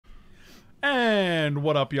And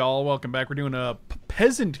what up, y'all? Welcome back. We're doing a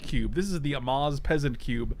Peasant Cube. This is the Amaz Peasant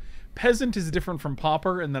Cube. Peasant is different from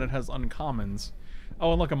Pauper in that it has uncommons.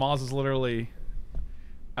 Oh, and look, Amaz is literally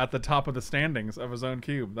at the top of the standings of his own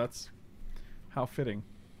cube. That's how fitting.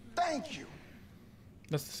 Thank you.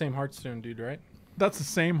 That's the same Hearthstone dude, right? That's the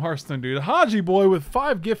same Hearthstone dude. Haji Boy with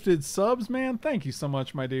 5 gifted subs, man. Thank you so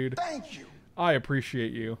much, my dude. Thank you. I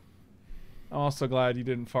appreciate you. I'm also glad you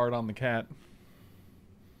didn't fart on the cat.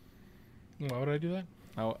 Why would I do that?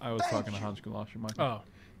 I was talking to Haji Gulashi, Michael. Oh.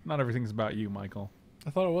 Not everything's about you, Michael. I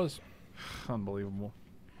thought it was. Unbelievable.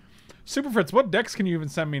 Super Fritz, what decks can you even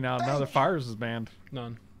send me now that Fires is banned?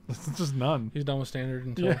 None. Just none. He's done with Standard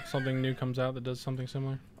until something new comes out that does something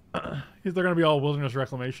similar. They're going to be all Wilderness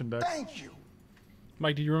Reclamation decks. Thank you.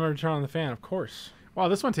 Mike, did you remember to turn on the fan? Of course. Wow,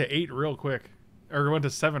 this went to 8 real quick. Or it went to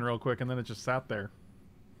 7 real quick, and then it just sat there.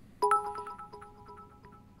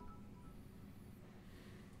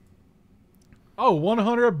 Oh,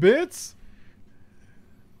 100 bits?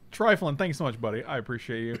 Trifling, thanks so much, buddy. I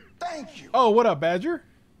appreciate you. Thank you. Oh, what up, Badger?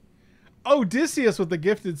 Oh, Odysseus with the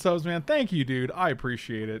gifted subs, man. Thank you, dude. I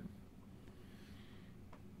appreciate it.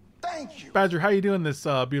 Thank you. Badger, how you doing this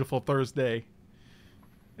beautiful Thursday?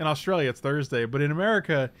 In Australia, it's Thursday, but in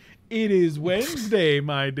America, it is Wednesday,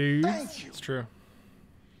 my dude. Thank you. It's true.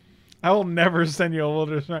 I will never send you a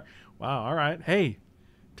wilderness. Wow, all right. Hey,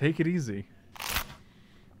 take it easy.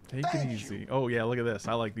 Take it easy. Oh, yeah, look at this.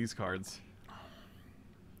 I like these cards.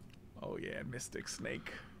 Oh, yeah, Mystic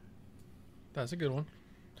Snake. That's a good one.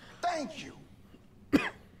 Thank you. I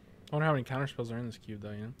wonder how many counterspells are in this cube,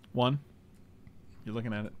 though, you know? 1. You're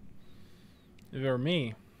looking at it. If it were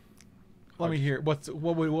me... Let me hear. What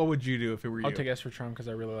would you do if it were you? I'll take Esper Charm because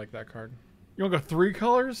I really like that card. You want to go 3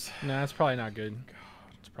 colors? Nah, that's probably not good. God,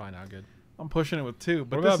 it's probably not good. I'm pushing it with 2.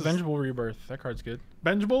 But What about Vengeable Rebirth? That card's good.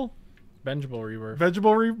 Vengeable? Vengeable Rebirth.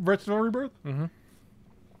 Vegetable Rebirth? Mm-hmm.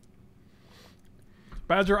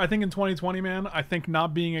 Badger, I think in 2020, man, I think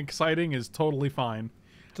not being exciting is totally fine.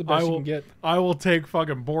 It's the best you can get. I will take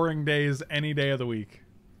fucking boring days any day of the week.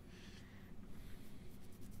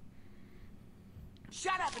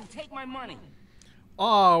 Shut up and take my money.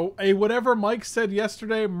 Oh, a whatever Mike said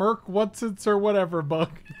yesterday, Merc what's it's or whatever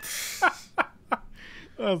bug.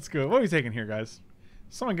 That's good. What are we taking here, guys?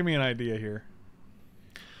 Someone give me an idea here.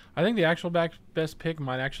 I think the actual best pick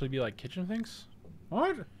might actually be like Kitchen Things.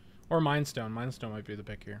 What? Or Mindstone. Mindstone might be the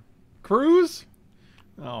pick here. Cruise?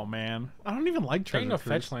 Oh, man. I don't even like There Treasure ain't no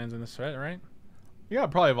Cruise. fetch lands in this threat, right? Yeah,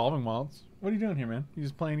 probably Evolving Wilds. What are you doing here, man? You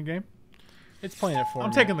just playing a game? It's playing it for me.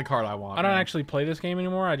 I'm taking the card I want. I don't man. actually play this game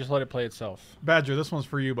anymore. I just let it play itself. Badger, this one's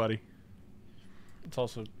for you, buddy. It's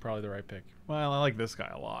also probably the right pick. Well, I like this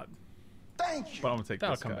guy a lot. Thank you. But I'm going to take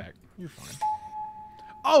That'll this come guy. back. You're fine.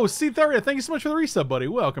 Oh, C30, thank you so much for the resub, buddy.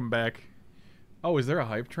 Welcome back. Oh, is there a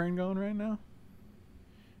hype train going right now?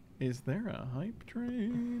 Is there a hype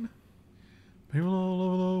train? People all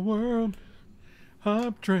over the world.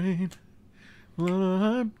 Hype train.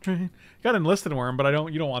 Hype train. Got enlisted worm, but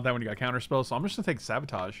you don't want that when you got counterspell, so I'm just gonna take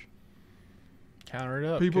sabotage. Counter it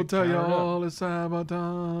up. People tell counter it up. y'all it's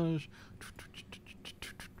sabotage.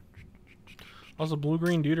 Also,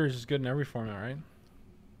 blue-green Duders is good in every format, right?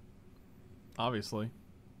 Obviously.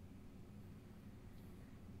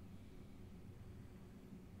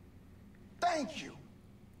 Thank you.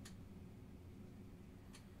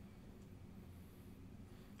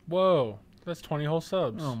 Whoa. That's 20 whole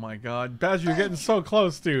subs. Oh my god. Badger, you're getting so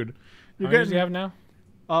close, dude. You're How many does getting he have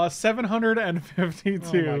now?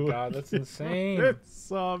 752. Oh my god, that's insane. It's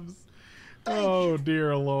subs. Oh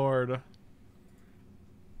dear lord.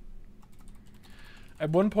 At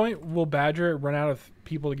one point, will Badger run out of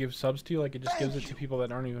people to give subs to? Like, it just gives it to people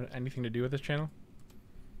that aren't even anything to do with this channel?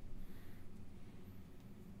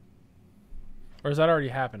 Or is that already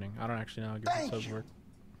happening? I don't actually know how good subs work.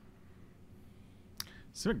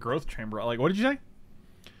 Civic Growth Chamber. Like, what did you say?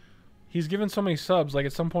 He's given so many subs, like,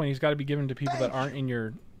 at some point, he's got to be given to people that aren't in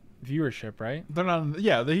your viewership, right? They're not.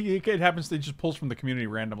 Yeah, it happens. They just pulls from the community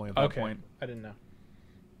randomly at that point. I didn't know.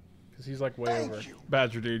 Because he's, like, way over.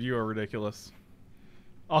 Badger, dude, you are ridiculous.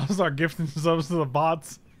 I'll start gifting subs to the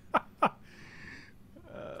bots.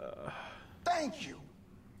 Thank you.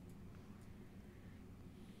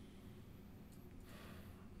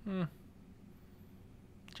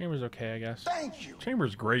 Chamber's okay, I guess. Thank you.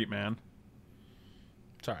 Chamber's great, man.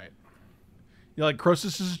 It's alright. You like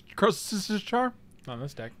Croesus's Charm? On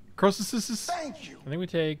this deck. Croesus's? Thank you. I think we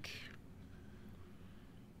take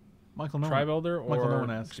Michael, no Tribe one, Elder or Michael, no one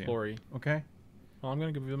asked you. Explory. Okay. Well, I'm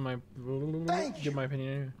gonna give my opinion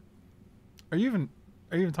anyway. Are you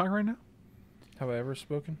even talking right now? Have I ever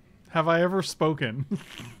spoken? Have I ever spoken?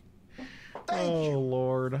 Oh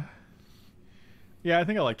Lord. Yeah, I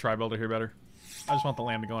think I like Tribe Elder here better. I just want the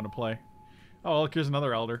land to go into play. Oh, look, here's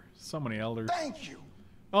another Elder. So many Elders. Thank you.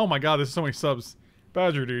 Oh my god, there's so many subs.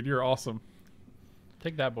 Badger, dude, you're awesome.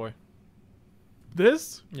 Take that, boy.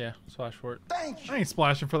 This? Yeah, splash for it. Thank you. I ain't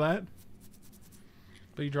splashing for that.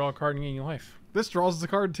 But you draw a card and gain your life. This draws us a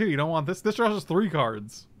card too. You don't want this. This draws us 3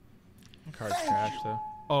 cards. That card's trash, though.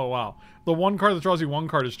 Oh wow. The one card that draws you 1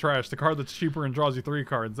 card is trash. The card that's cheaper and draws you 3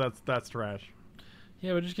 cards, that's trash.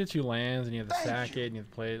 Yeah, but it just gets you lands, and you have to sack it, and you have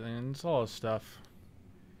to play it, and it's all this stuff.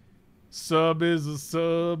 Sub is a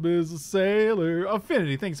sailor.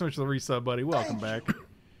 Affinity, thanks so much for the resub, buddy. Welcome back.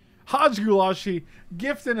 Hodge Gulashi,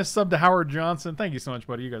 gift and a sub to Howard Johnson. Thank you so much,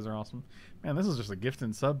 buddy. You guys are awesome. Man, this is just a gift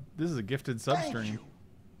and sub. This is a gifted sub stream.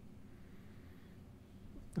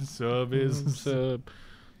 Sub is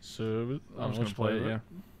Sub. I'm just gonna play it. Yeah.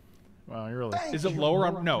 Wow, you really? Thank Is it you. lower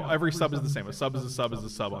on? No, every sub is the same. A sub is a sub is a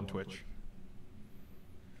sub on Twitch.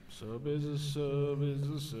 Sub is a sub is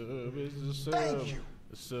a sub is a sub. Thank you.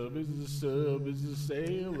 A sub is a sub is a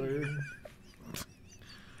sailor.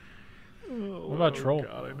 What about Troll?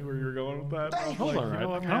 God, I knew where you were going with that. I was Troll's like, alright. you know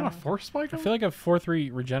what, man? A force spike? I feel like a 4/3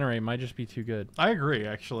 regenerate might just be too good. I agree,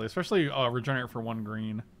 actually, especially regenerate for 1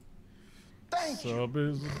 green. Thank you. Sub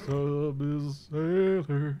is a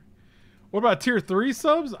sailor. What about tier 3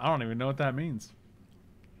 subs? I don't even know what that means.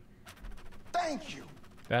 Thank you.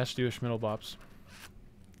 Bash Jewish middle bops.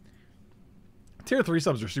 Tier 3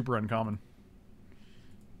 subs are super uncommon.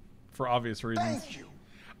 For obvious reasons. Thank you.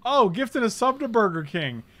 Oh, gifting a sub to Burger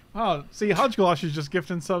King. Wow, see, Hodgeglash is just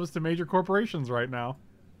gifting subs to major corporations right now.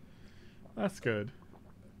 That's good.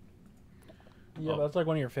 Yeah, that's like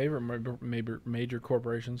one of your favorite major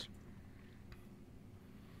corporations.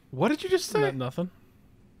 What did you just say? Nothing.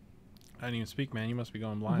 I didn't even speak, man. You must be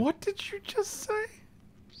going blind. What did you just say?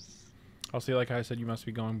 I'll see, like I said, you must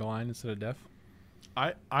be going blind instead of deaf.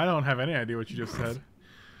 I don't have any idea what you just said.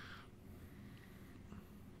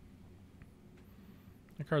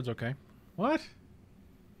 The card's okay. What?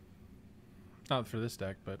 Not for this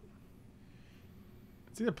deck, but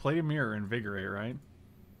It's either Play Mirror or Invigorate, right?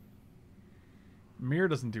 Mirror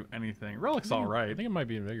doesn't do anything. Relic's I alright. think it might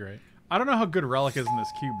be Invigorate. I don't know how good Relic is in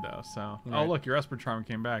this cube, though, so... Oh, Right. look, your Esper Charm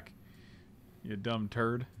came back. You dumb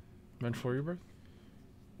turd. Vengeful Rebirth?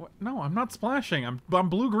 What? No, I'm not splashing. I'm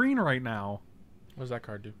blue-green right now. What does that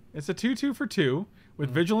card do? It's a 2/2 for 2 with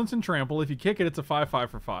Vigilance and Trample. If you kick it, it's a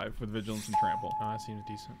 5/5 for 5 with Vigilance and Trample. Oh, that seems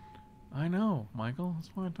decent. I know, Michael. That's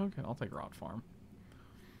why I took it. I'll take Rot Farm.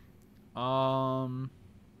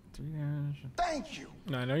 3 dash. Thank you.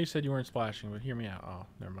 No, I know you said you weren't splashing, but hear me out. Oh,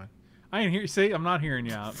 never mind. I ain't hear. See, I'm not hearing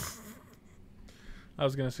you out. I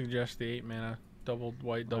was gonna suggest the 8 mana double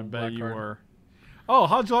white, I double bet black you card. were. Oh,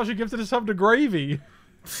 Hodgelash gifted us up to Gravy.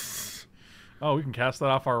 Oh, we can cast that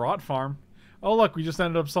off our Rot Farm. Oh, look, we just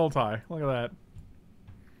ended up Sultai. Look at that.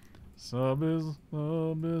 Sub is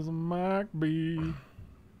a Mac B.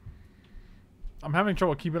 I'm having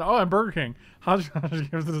trouble keeping. Oh, and Burger King.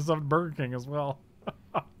 Hodgelash gifted us up to Burger King as well.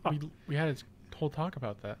 We had a whole talk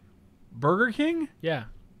about that. Burger King? Yeah.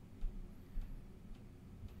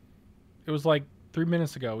 It was like 3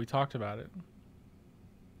 minutes ago. We talked about it.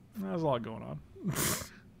 There's a lot going on.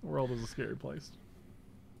 The world is a scary place.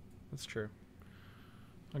 That's true.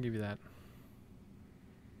 I'll give you that.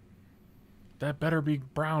 That better be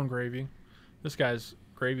brown gravy. This guy's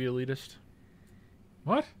gravy elitist.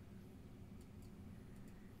 What?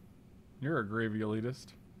 You're a gravy elitist.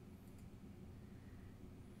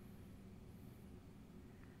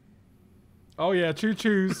 Oh yeah,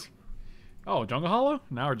 choo-choos. Oh, Jungle Hollow?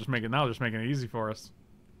 Now we're just making it easy for us.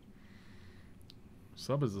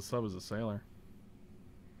 Sub is a sailor.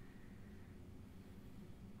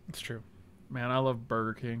 It's true. Man, I love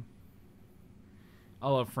Burger King. I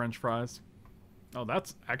love French fries. Oh,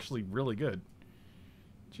 that's actually really good.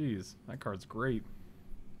 Jeez, that card's great.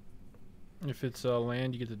 If it's a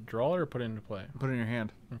land, you get to draw it or put it into play. Put it in your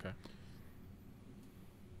hand. Okay.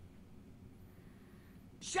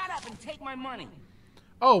 Shut up and take my money.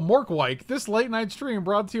 Oh, Morkwike. This late night stream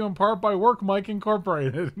brought to you in part by Work Mike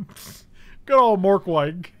Incorporated. Good old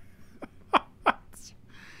Morkwike.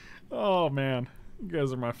 Oh, man. You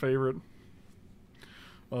guys are my favorite.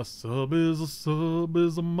 A sub is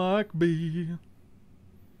a Mike B.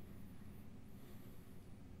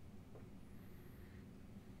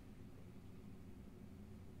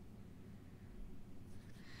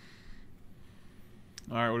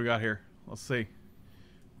 Alright, what do we got here? Let's see.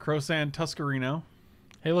 Crosan Tuscarino.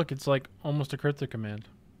 Hey, look, it's like almost a cryptic command.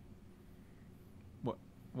 What?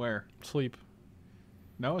 Where? Sleep.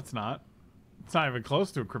 No, it's not. It's not even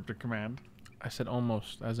close to a cryptic command. I said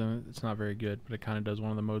almost, as in it's not very good, but it kind of does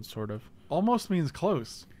one of the modes, sort of. Almost means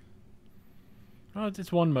close. Oh,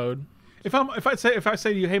 it's one mode. If I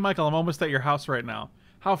say to you, hey Michael, I'm almost at your house right now.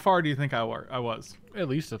 How far do you think I was? At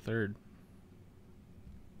least a third.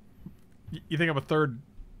 You think I'm a third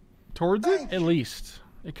towards it? At least.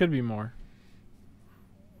 It could be more.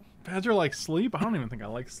 Badger like sleep? I don't even think I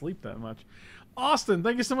like sleep that much. Austin,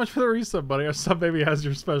 thank you so much for the resub, buddy. Our sub baby has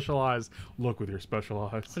your special eyes. Look with your special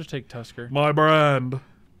eyes. I'll just take Tusker. My brand.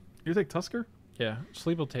 You take Tusker? Yeah.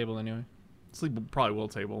 Sleep will table anyway. Sleep probably will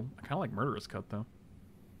table. I kind of like Murderous Cut, though.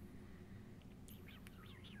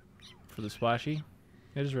 For the splashy.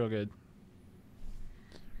 It is real good.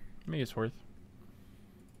 Maybe it's worth.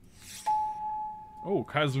 Oh,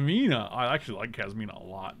 Kazmina. I actually like Kazmina a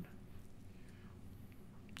lot.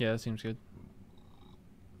 Yeah, that seems good.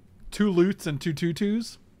 2 loots and 2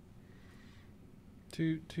 tutus.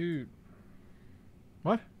 Toot.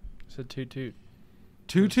 What? I said toot.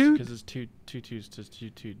 Toot? Because it's two twos.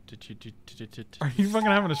 Toot. Are you fucking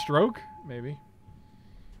having a stroke? Maybe.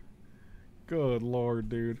 Good lord,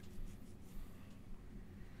 dude.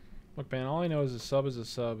 Look, man, all I know is a sub is a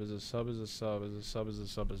sub is a sub is a sub is a sub is a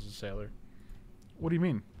sub is a sailor. What do you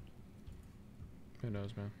mean? Who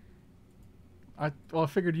knows, man? I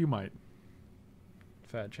figured you might.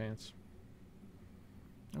 Fat chance.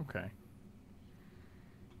 Okay.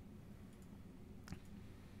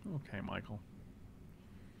 Okay, Michael.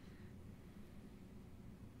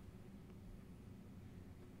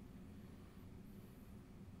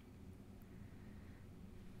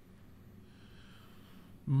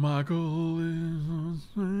 Michael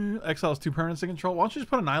is... Exile's 2 permanency control. Why don't you just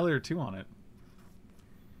put Annihilator 2 on it?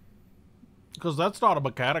 Because that's not a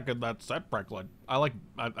mechanic in that set, Brecklin.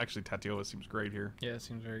 Actually, Tatioa seems great here. Yeah, it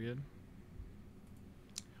seems very good.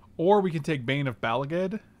 Or we can take Bane of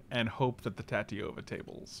Balaged and hope that the Tatiova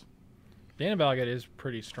tables. Bane of Balaged is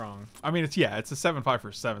pretty strong. I mean, it's a 7/5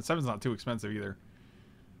 for 7. 7's not too expensive either.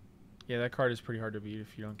 Yeah, that card is pretty hard to beat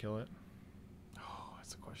if you don't kill it. Oh,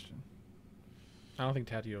 that's a question. I don't think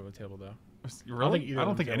Tatio would table though. Really? I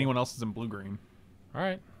don't think anyone else is in blue-green. All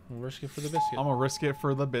right, we'll risk it for the biscuit. I'm gonna risk it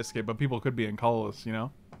for the biscuit, but people could be in colorless, you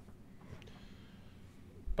know?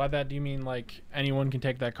 By that, do you mean like anyone can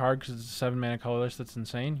take that card because it's a 7-mana colorless? That's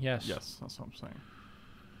insane. Yes. Yes, that's what I'm saying.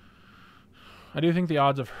 I do think the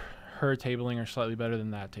odds of her tabling are slightly better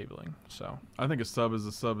than that tabling. So I think a sub is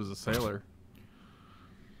a sailor.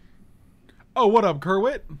 Oh, what up,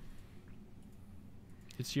 Kerwit?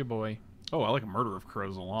 it's your boy. Oh, I like Murder of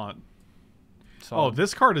Crows a lot. Solid. Oh,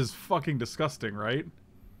 this card is fucking disgusting, right?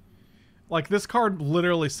 Like, this card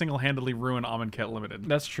literally single-handedly ruined Amonkhet Limited.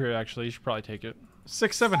 That's true, actually. You should probably take it.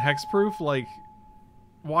 6/7 hexproof, like,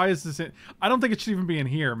 why is this in... I don't think it should even be in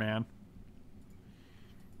here, man.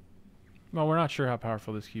 Well, we're not sure how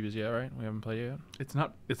powerful this cube is yet, right? We haven't played it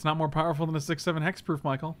yet. It's not more powerful than a 6/7 hexproof,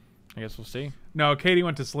 Michael. I guess we'll see. No, Katie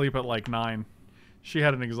went to sleep at like 9. She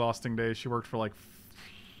had an exhausting day. She worked for like...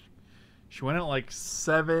 She went at like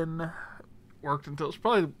 7, worked until... She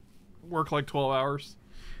probably worked like 12 hours.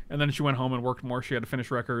 And then she went home and worked more. She had to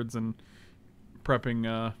finish records and prepping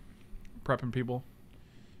people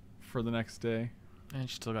for the next day. And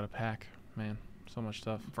she still got a pack. Man, so much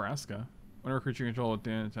stuff. Vraska. Whenever a creature you control with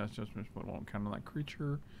damage attached judgment, but won't count on that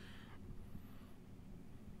creature.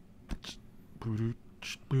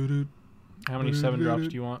 How many 7-drops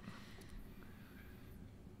do you want?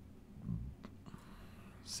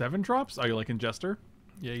 7 drops? Oh, you like Ingester?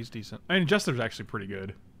 Yeah, he's decent. I mean, Ingester's actually pretty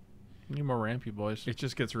good. We need more rampy boys. It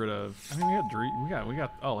just gets rid of... I mean, we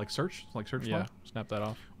got... Oh, like search? Like search Yeah, spell? snap that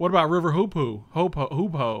off. What about River Hoopo? Hoopo.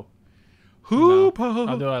 No. Hoopo!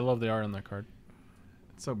 Although I love the art on that card.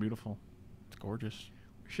 It's so beautiful. It's gorgeous.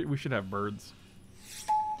 We should have birds.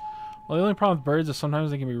 Well, the only problem with birds is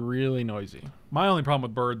sometimes they can be really noisy. My only problem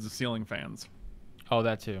with birds is ceiling fans. Oh,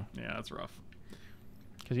 that too. Yeah, that's rough.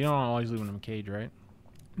 Because you don't always leave them in a cage, right?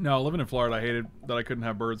 No, living in Florida, I hated that I couldn't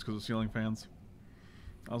have birds because of ceiling fans.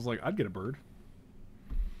 I was like, I'd get a bird.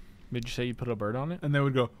 Did you say you put a bird on it? And they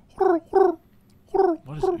would go...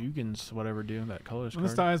 What does Ugin's whatever do? That colorless When card?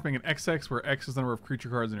 this dies, make an XX where X is the number of creature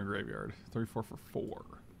cards in your graveyard. 34 for 4.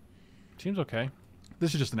 Seems okay.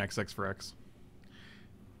 This is just an XX for X.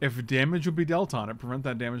 If damage would be dealt on it, prevent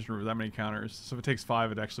that damage to remove that many counters. So if it takes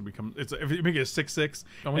 5, it actually becomes... If you make it a 6/6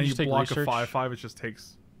 Don't we and you just take block research? a 5/5, it just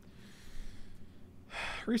takes...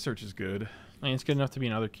 Research is good. I mean, it's good enough to be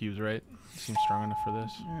in other cubes, right? It seems strong enough for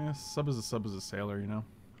this. Yeah, sub is a sailor, you know?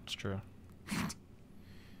 It's true.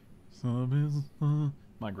 Sub is a...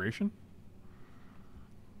 Migration?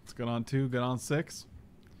 Let's get on 2, get on 6.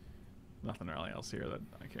 Nothing really else here that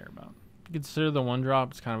I care about. Consider the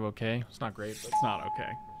 1-drop. It's kind of okay. It's not great, but It's not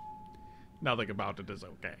okay. Nothing about it is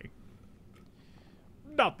okay.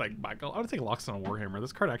 Nothing, Michael. I would take Loxodon on Warhammer.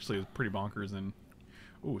 This card actually is pretty bonkers. And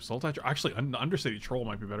ooh, Soul Toucher. Actually, Understated Troll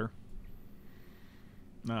might be better.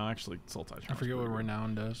 No, actually, Soul Toucher. I forget what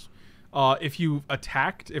Renown does. If you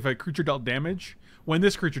attacked, if a creature dealt damage, when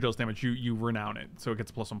this creature deals damage, you renown it, so it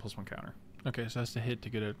gets a +1/+1 counter. Okay, so that's the hit to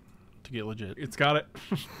get legit. It's got it.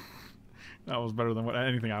 That was better than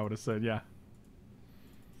anything I would have said. Yeah.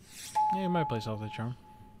 Yeah, you might play Salty Charm.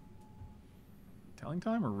 Telling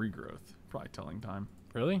Time or Regrowth? Probably Telling Time.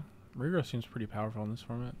 Really? Regrowth seems pretty powerful in this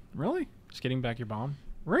format. Really? Just getting back your bomb.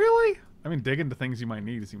 Really? I mean, digging into things you might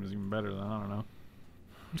need seems even better than, I don't know.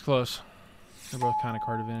 It's close. They're both kind of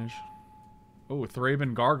card advantage. Oh,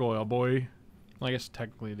 Thraben Gargoyle, boy. Well, I guess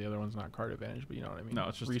technically the other one's not card advantage, but you know what I mean. No,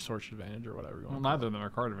 it's just resource advantage or whatever you Well, want. neither of them are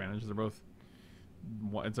card advantage. They're both.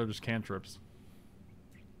 They're just cantrips.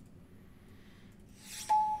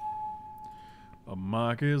 A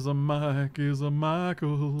Mike is a Mike is a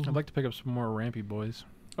Michael. I'd like to pick up some more rampy boys.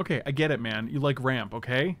 Okay, I get it, man. You like ramp,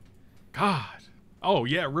 okay? God. Oh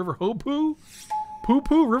yeah, River Hopoo, Poo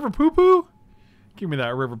Poo, River Poo Poo. Give me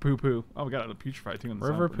that River Poo Poo. Oh, we got a Putrefy too in the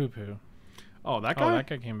River sideboard. Poo Poo. Oh, that guy. Oh, that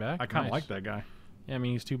guy came back. I kind of Nice. like that guy. Yeah, I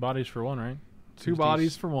mean he's 2 bodies for 1, right? Two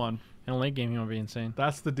bodies for one. In a late game, he might be insane.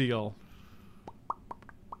 That's the deal.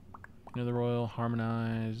 Near the Royal,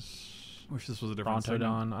 Harmonize, Wish this was a different segment.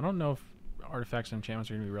 Brontodon. I don't know if artifacts and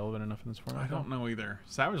enchantments are going to be relevant enough in this format. I don't know either.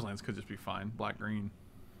 Savage Lands could just be fine. Black green.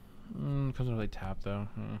 Comes into play tap though.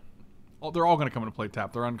 Oh, they're all going to come into play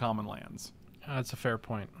tap. They're uncommon lands. That's a fair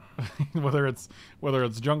point. whether it's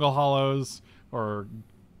Jungle Hollows or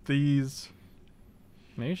these.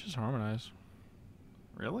 Maybe it's just Harmonize.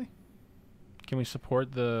 Really? Can we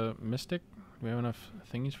support the Mystic? Do we have enough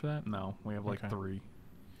thingies for that? No, we have like Okay. 3.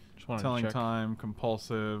 Just wanted Telling to check. Time,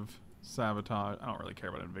 Compulsive, Sabotage. I don't really care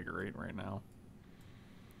about Invigorate right now.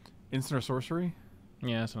 Instant or Sorcery?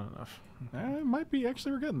 Yeah, that's not enough. It might be.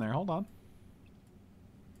 Actually, we're getting there. Hold on.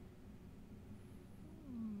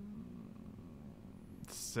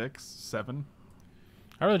 6, 7.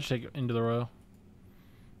 I'd rather just take Into the Royal.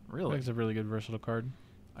 I Really? think it's a really good versatile card.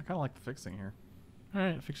 I kind of like the fixing here.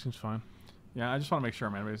 Alright, fixing's fine. Yeah, I just want to make sure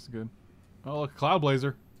our mana base is good. Oh, look, Cloud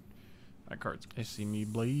Blazer. That card's They see me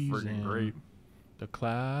blazing. friggin' great. The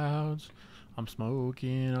clouds. I'm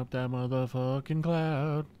smoking up that motherfucking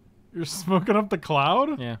cloud. You're smoking up the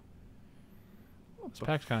cloud? Yeah. This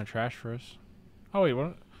pack's kind of trash for us. Oh wait,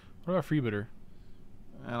 what about Freebooter?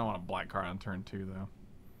 I don't want a black card on turn 2, though.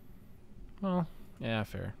 Well, yeah,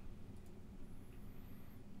 fair.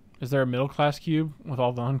 Is there a middle class cube with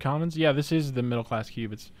all the uncommons? Yeah, this is the middle class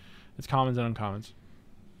cube. It's commons and uncommons.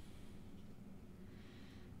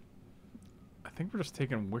 I think we're just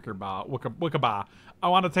taking Wickerba. I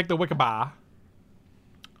want to take the Wickerba.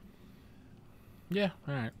 Yeah,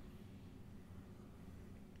 alright.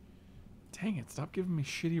 Dang it, stop giving me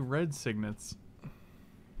shitty red signets.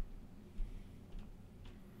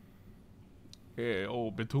 Yeah, oh,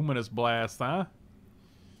 Bituminous Blast, huh?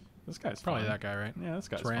 This guy's Probably fine. that guy, right? Yeah, this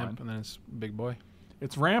guy's It's ramp, fine. and then it's big boy.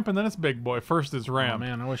 It's ramp and then it's big boy. First is ramp. Oh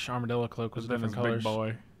man, I wish Armadillo Cloak was then different it's colors. big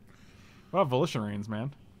boy. What about Volition Reigns,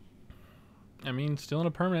 man? I mean, still in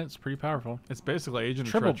a permanent, it's pretty powerful. It's basically Agent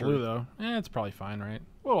of Triple Treachery. blue though, it's probably fine, right?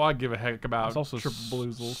 Well, I'd give a heck about It's also triple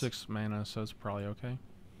blues. 6 mana, so it's probably okay.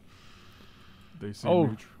 They see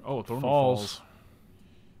Oh, Thornwood Falls. Falls.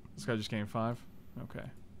 This guy just gained 5. Okay.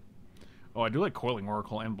 Oh, I do like Coiling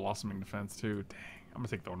Oracle and Blossoming Defense too. Dang, I'm gonna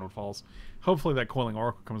take Thornwood Falls. Hopefully that Coiling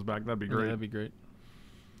Oracle comes back. That'd be Yeah, great. that'd be great.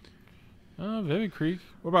 Vivid Creek?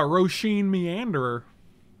 What about Roisin Meanderer?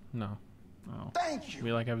 No. Oh, Thank you.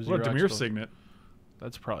 We like have a what 0 about Demir X Signet?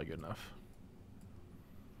 That's probably good enough.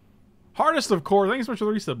 Hardest of core. Thanks so much for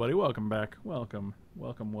the reset, buddy. Welcome back. Welcome.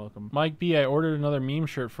 Mike B, I ordered another meme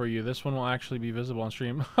shirt for you. This one will actually be visible on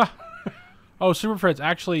stream. Oh, Super Fritz,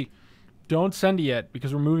 actually, don't send it yet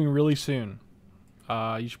because we're moving really soon.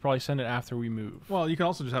 You should probably send it after we move. Well, you can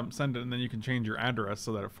also just have them send it, and then you can change your address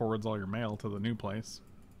so that it forwards all your mail to the new place.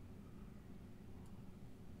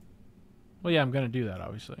 Well, yeah, I'm gonna do that,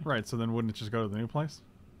 obviously. Right. So then, wouldn't it just go to the new place?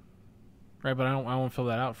 Right, but I won't fill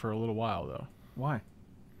that out for a little while though. Why?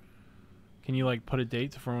 Can you like put a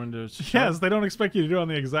date for when to? start? Yes, they don't expect you to do it on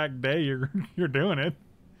the exact day you're doing it.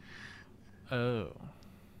 Oh.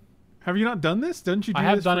 Have you not done this? Didn't you do I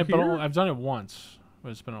have this done for it, but here? I've done it once. But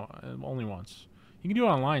it's been only once. You can do it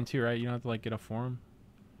online too, right? You don't have to like get a forum.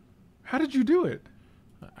 How did you do it?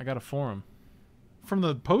 I got a forum. From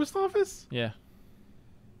the post office? Yeah.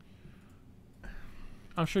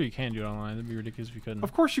 I'm sure you can do it online. That'd be ridiculous if you couldn't.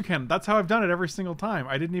 Of course you can. That's how I've done it every single time.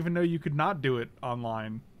 I didn't even know you could not do it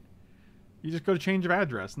online. You just go to change of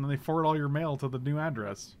address, and then they forward all your mail to the new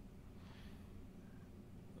address.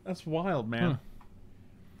 That's wild, man.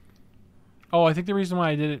 Oh, I think the reason why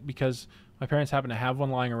I did it because my parents happen to have one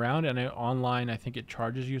lying around, and online I think it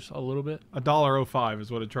charges you a little bit. $1.05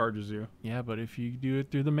 is what it charges you. Yeah, but if you do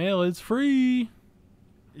it through the mail, it's free.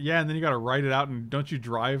 Yeah, and then you got to write it out, and don't you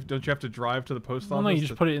have to drive to the post office? No, you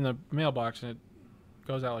just put it in the mailbox, and it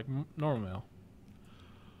goes out like normal mail.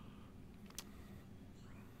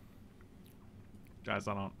 Guys,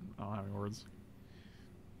 I don't have any words.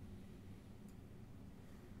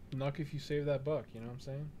 Nuck if you save that buck, you know what I'm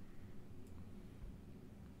saying?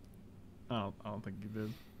 I don't think you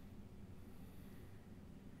did.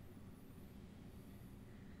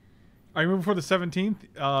 Are you moving for the 17th?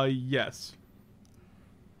 Yes.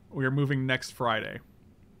 We are moving next Friday.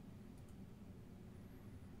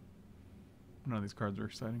 None of these cards are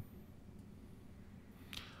exciting.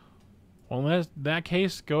 Well, in that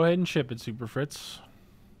case, go ahead and ship it, Super Fritz.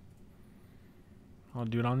 I'll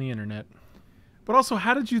do it on the internet. But also,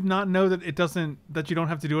 how did you not know that that you don't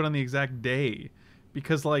have to do it on the exact day?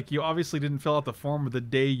 Because, like, you obviously didn't fill out the form of the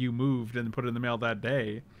day you moved and put it in the mail that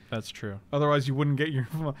day. That's true. Otherwise, you wouldn't get your,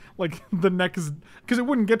 like, the next, because it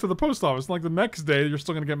wouldn't get to the post office. Like, the next day, you're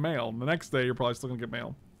still going to get mail. And the next day, you're probably still going to get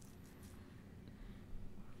mail.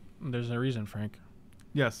 There's a reason, Frank.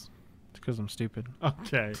 Yes. It's because I'm stupid.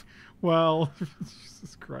 Okay. Well,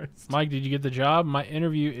 Jesus Christ. Mike, did you get the job? My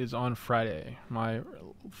interview is on Friday. My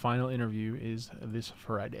final interview is this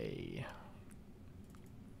Friday.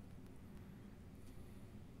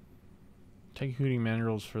 Take hooting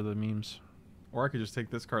mandrills for the memes. Or I could just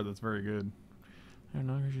take this card that's very good.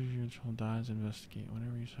 No, usual dies, investigate.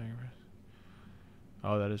 Whenever you sacrifice.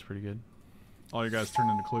 Oh, that is pretty good. All you guys turn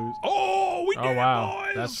into clues. Oh, we did Oh, wow. it,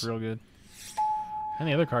 boys! That's real good. And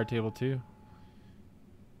the other card table, too.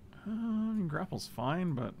 I mean, grapple's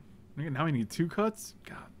fine, but now we need 2 cuts?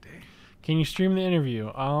 God dang. Can you stream the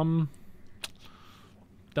interview? Don't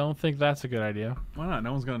think that's a good idea. Why not?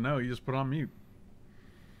 No one's going to know. You just put it on mute.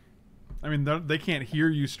 I mean, they can't hear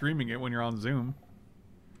you streaming it when you're on Zoom.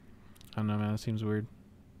 I don't know, man. That seems weird.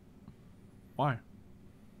 Why?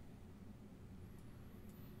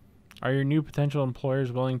 Are your new potential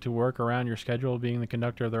employers willing to work around your schedule being the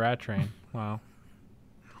conductor of the rat train? Wow.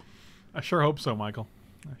 I sure hope so, Michael.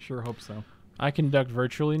 I sure hope so. I conduct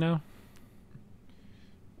virtually now.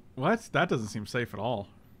 What? That doesn't seem safe at all.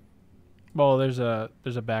 Well, there's a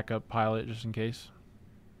backup pilot just in case.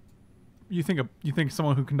 You think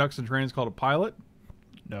someone who conducts a train is called a pilot?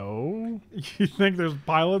 No. You think there's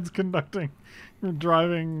pilots conducting,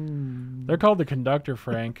 driving? They're called the conductor,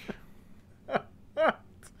 Frank.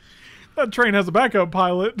 That train has a backup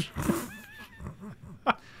pilot.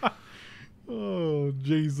 Oh,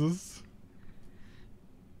 Jesus.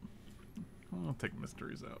 I'll take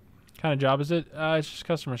mysteries out. What kind of job is it? It's just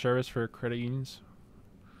customer service for credit unions.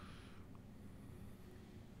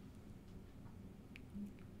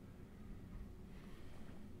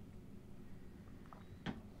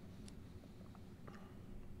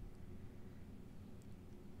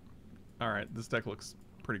 Alright, this deck looks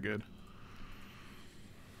pretty good.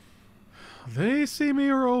 They see me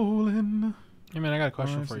rolling. Hey, man, I got a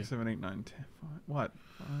question 5, for 6, you. 7, 8, 9, 10. What?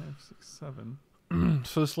 5, 6, 7.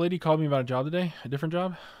 So this lady called me about a job today, a different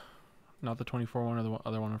job, not the 24 one or the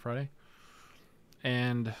other one on Friday.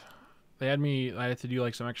 And I had to do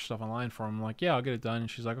like some extra stuff online for them. I'm like, yeah, I'll get it done. And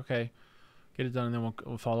she's like, okay, get it done, and then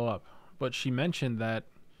we'll follow up. But she mentioned that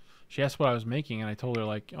she asked what I was making, and I told her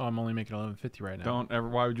like, oh, I'm only making $11.50 right now. Don't ever.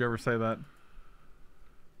 Why would you ever say that?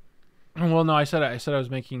 Well, no, I said I was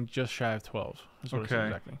making just shy of 12. That's what I said Okay,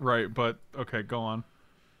 exactly. right, but okay, go on.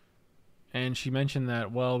 And she mentioned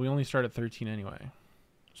that, well, we only start at 13 anyway.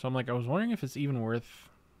 So I'm like, I was wondering if it's even worth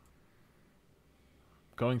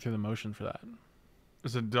going through the motion for that.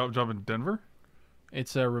 Is it a job in Denver?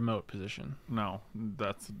 It's a remote position. No,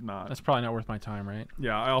 that's not. That's probably not worth my time, right?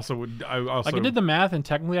 Yeah, I also would. I also. Like, I did the math, and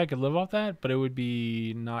technically I could live off that, but it would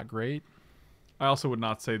be not great. I also would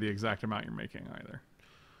not say the exact amount you're making either.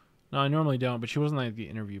 No, I normally don't, but she wasn't like the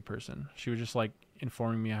interview person. She was just like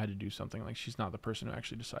informing me I had to do something. Like, she's not the person who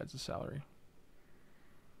actually decides the salary.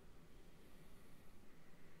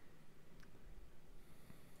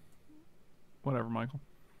 Whatever, Michael.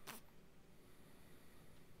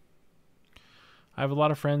 I have a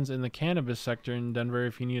lot of friends in the cannabis sector in Denver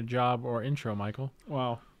if you need a job or intro, Michael.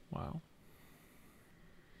 Wow. Wow.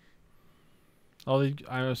 Oh,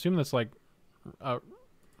 I assume that's like a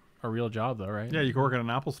real job, though, right? Yeah, you can work at an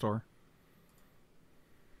Apple store.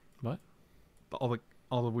 What?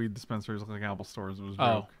 All the weed dispensaries look like Apple stores. It was a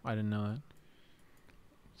Oh, joke. I didn't know that.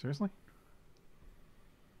 Seriously?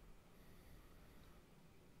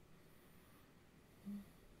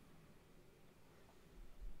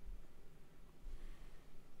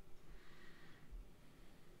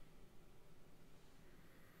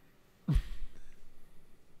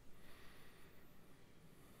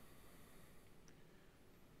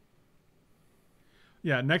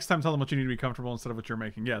 Yeah, next time tell them what you need to be comfortable instead of what you're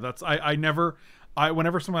making. Yeah, that's whenever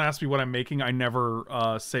someone asks me what I'm making, I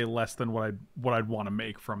never say less than what I'd want to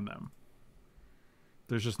make from them.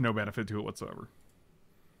 There's just no benefit to it whatsoever.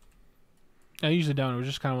 I usually don't. It was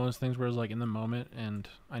just kind of one of those things where it was like in the moment, and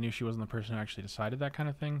I knew she wasn't the person who actually decided that kind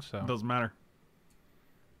of thing. So It doesn't matter.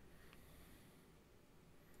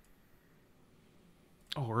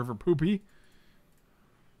 Oh, River Poopy.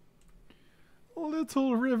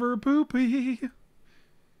 Little River Poopy.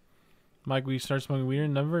 Mike, will you start smoking weed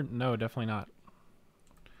in Denver? No, definitely not.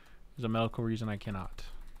 There's a medical reason I cannot.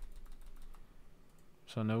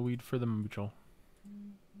 So no weed for the mutual.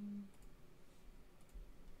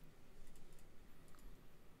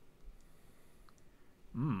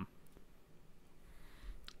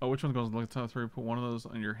 Oh, which one goes on the top three? Put one of those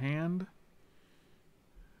on your hand.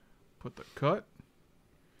 Put the cut.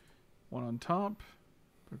 One on top.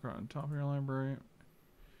 Put it on top of your library.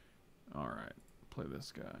 Alright. Play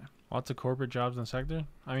this guy. Lots of corporate jobs in the sector.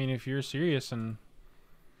 I mean, if you're serious and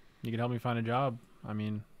you can help me find a job, I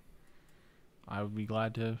mean, I would be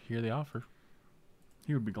glad to hear the offer.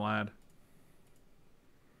 He would be glad.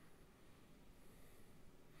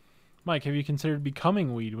 Mike, have you considered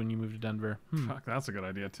becoming weed when you move to Denver? Fuck, that's a good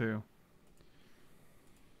idea too.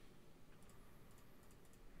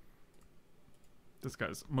 This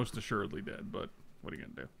guy's most assuredly dead, but what are you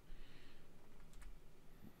gonna do?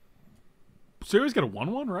 So you always get a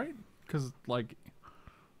 1/1, right? Because like,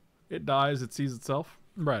 it dies, it sees itself.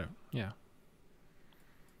 Right. Yeah.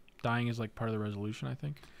 Dying is like part of the resolution, I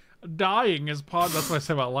think. Dying is part. That's what I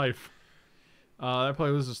say about life. That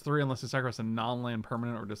player loses 3 unless they sacrifice a non-land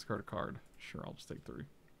permanent or discard a card. Sure, I'll just take 3.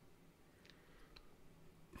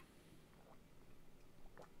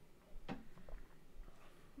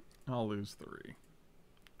 I'll lose 3.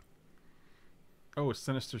 Oh,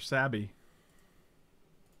 Sinister Sabby.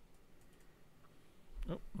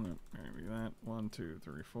 Oh, no, maybe that. 1, 2,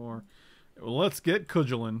 3, 4. Well, let's get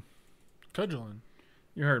cudgeling. Cudgeling.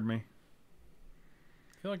 You heard me.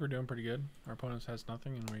 I feel like we're doing pretty good. Our opponent has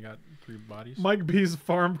nothing, and we got 3 bodies. Mike B's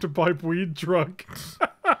farm to pipe weed truck.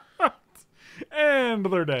 And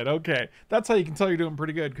they're dead. Okay. That's how you can tell you're doing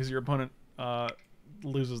pretty good, because your opponent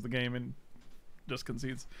loses the game and just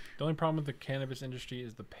concedes. The only problem with the cannabis industry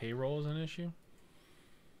is the payroll is an issue.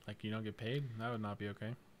 Like, you don't get paid? That would not be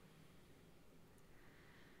okay.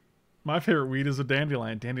 My favorite weed is a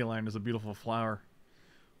dandelion. Dandelion is a beautiful flower.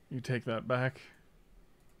 You take that back.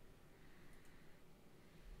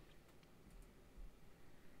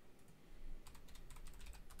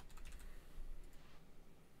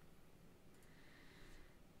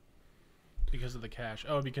 Because of the cash.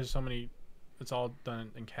 Oh, because so many... It's all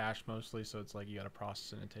done in cash mostly, so it's like you got to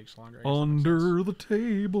process it and it takes longer. I guess that makes sense. Under the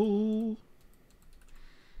table.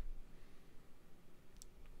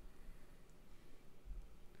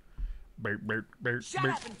 Shut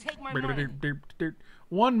up and take my money.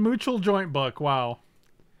 One mutual joint buck. Wow.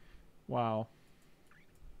 Wow.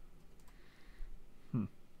 This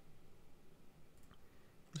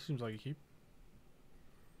seems like a keep.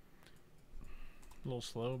 A little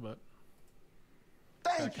slow, but...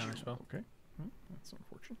 Thank you. Counterspell. Okay. That's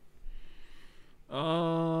unfortunate.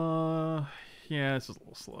 Yeah, this is a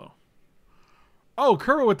little slow. Oh,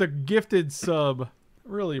 Kuro with the gifted sub.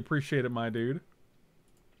 Really appreciate it, my dude.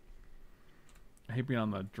 I hate being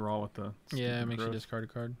on the draw with the... Yeah, it makes you growth. discard a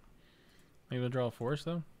card. Maybe we'll draw a forest,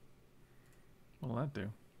 though. What'll that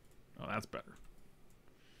do? Oh, that's better.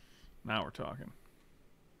 Now we're talking.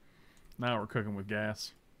 Now we're cooking with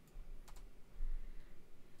gas.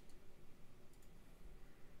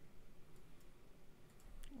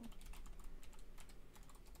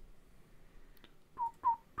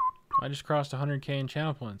 I just crossed 100k in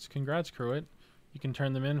channel points. Congrats, Cruitt. You can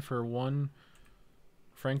turn them in for 1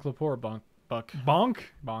 Frank Lepore buck. Bonk?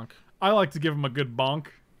 Bonk. I like to give him a good bonk.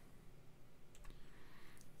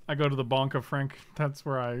 I go to the bonk of Frank. That's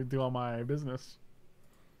where I do all my business.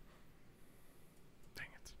 Dang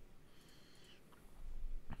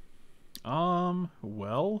it.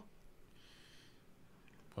 Well.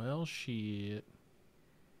 Well, shit.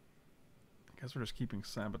 I guess we're just keeping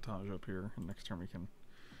sabotage up here. And next turn we can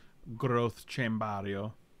growth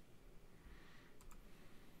chambario.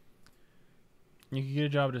 You can get a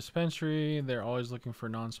job at a dispensary. They're always looking for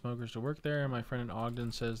non-smokers to work there. My friend in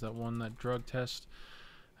Ogden says that that drug test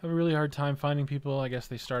have a really hard time finding people. I guess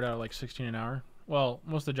they start out at like 16 an hour. Well,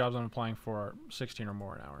 most of the jobs I'm applying for are 16 or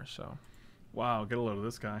more an hour. So, Wow, get a load of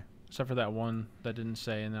this guy. except for that one that didn't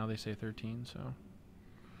say, and now they say 13. So,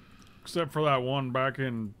 Except for that one back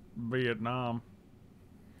in Vietnam.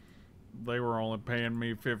 They were only paying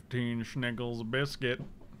me 15 schnickels a biscuit.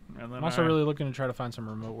 And then I'm also really looking to try to find some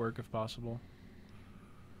remote work if possible.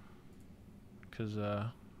 because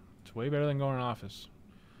it's way better than going to office.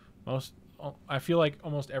 I feel like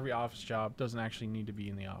almost every office job doesn't actually need to be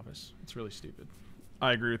in the office. It's really stupid.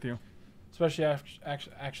 I agree with you. Especially after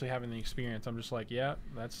actually having the experience. I'm just like, yeah,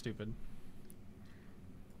 that's stupid.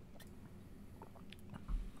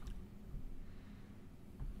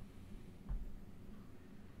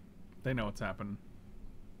 They know what's happening.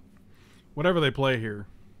 Whatever they play here.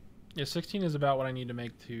 Yeah, 16 is about what I need to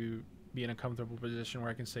make to be in a comfortable position where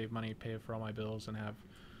I can save money, pay for all my bills, and have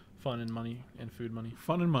fun and money and food money.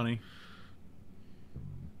 Fun and money.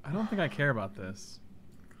 I don't think I care about this.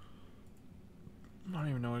 I don't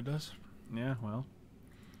even know what it does. Yeah, well,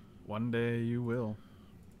 one day you will.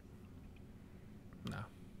 No.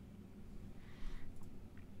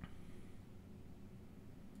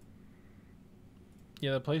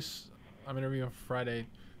 Yeah, the place I'm interviewing Friday,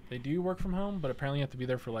 they do work from home, but apparently you have to be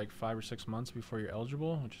there for like 5 or 6 months before you're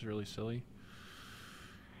eligible, which is really silly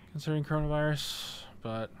considering coronavirus,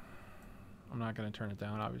 but I'm not going to turn it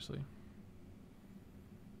down, obviously.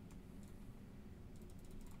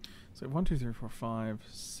 So 1, 2, 3, 4, 5,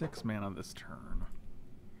 6 mana this turn.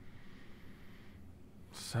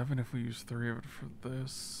 7 if we use 3 of it for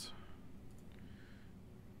this.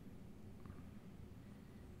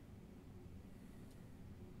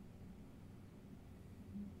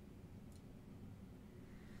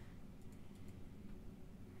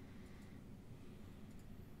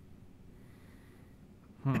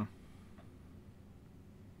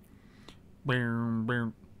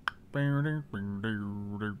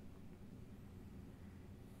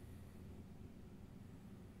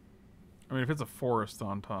 I mean, if it's a forest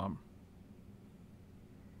on top,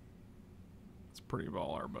 it's pretty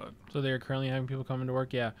baller, but... So they're currently having people come into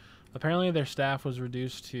work? Yeah. Apparently their staff was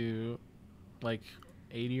reduced to like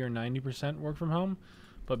 80 or 90% work from home,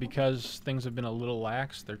 but because things have been a little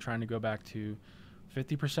lax, they're trying to go back to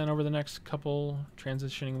 50% over the next couple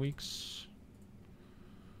transitioning weeks.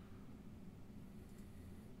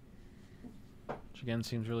 Which again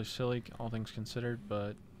seems really silly, all things considered,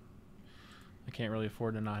 but I can't really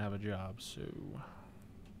afford to not have a job, so... And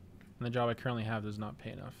the job I currently have does not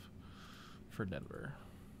pay enough for Denver.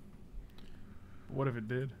 What if it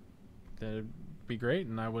did? That'd be great,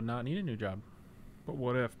 and I would not need a new job. But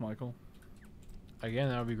what if, Michael? Again,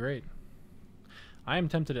 that would be great. I am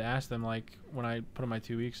tempted to ask them, like, when I put in my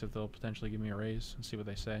 2 weeks, if they'll potentially give me a raise and see what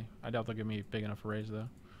they say. I doubt they'll give me big enough a raise, though.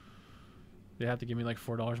 They have to give me, like,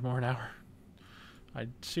 $4 more an hour. I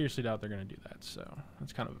seriously doubt they're going to do that, so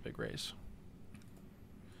that's kind of a big raise.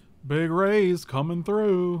 Big raise coming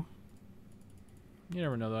through. You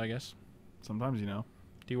never know, though, I guess. Sometimes you know.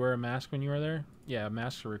 Do you wear a mask when you are there? Yeah,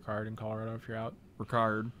 masks are required in Colorado if you're out.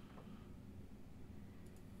 Required.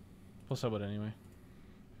 Plus, I would anyway.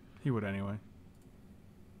 He would anyway.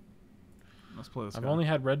 Let's play this I've guy. only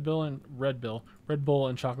had Red Bull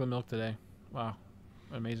and chocolate milk today. Wow.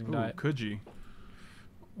 Amazing diet. Could you?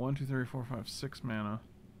 1, 2, 3, 4, 5, 6 mana.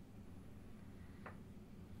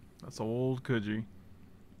 That's old Coogee.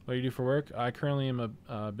 What do you do for work? I currently am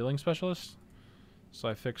a billing specialist. So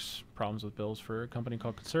I fix problems with bills for a company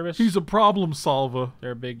called Conservice. He's a problem solver.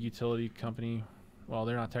 They're a big utility company. Well,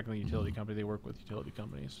 they're not technically a utility company. They work with utility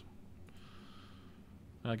companies.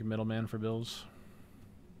 They're like a middleman for bills.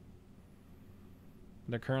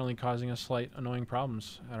 They're currently causing us slight annoying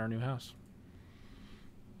problems at our new house.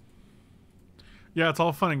 Yeah, it's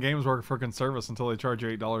all fun and games work for Conservice until they charge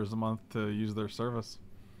you $8 a month to use their service.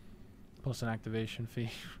 Plus an activation fee.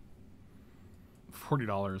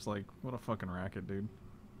 $40, like, what a fucking racket, dude.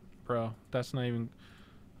 Bro, that's not even...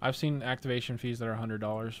 I've seen activation fees that are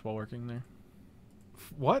 $100 while working there.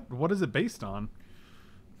 What? What is it based on?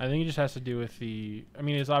 I think it just has to do with the... I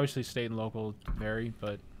mean, it's obviously state and local vary,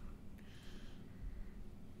 but...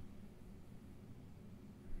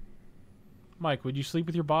 Mike, would you sleep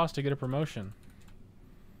with your boss to get a promotion?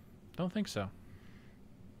 Don't think so.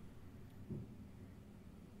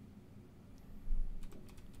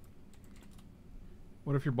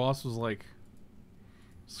 What if your boss was like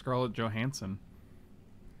Scarlett Johansson?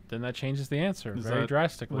 Then that changes the answer Is very that-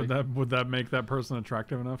 drastically. Would that make that person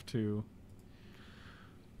attractive enough to...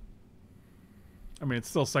 I mean, it's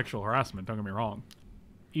still sexual harassment, don't get me wrong.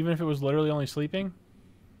 Even if it was literally only sleeping?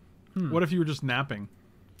 What if you were just napping?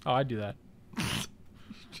 Oh, I'd do that.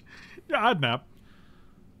 Yeah, I'd nap.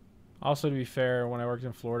 Also, to be fair, when I worked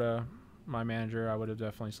in Florida, my manager I would have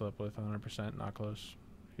definitely slept with 100%, not close.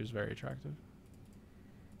 He was very attractive.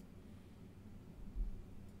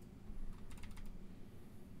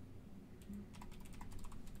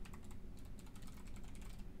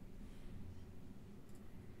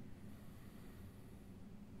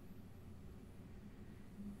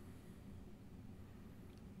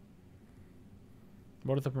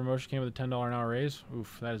 What if the promotion came with a $10 an hour raise?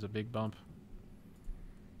 Oof, that is a big bump.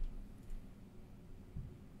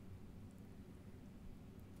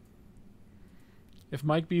 If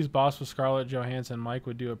Mike B's boss was Scarlett Johansson, Mike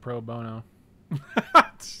would do a pro bono.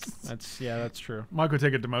 That's true. Mike would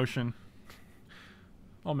take a demotion.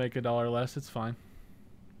 I'll make $1 less. It's fine.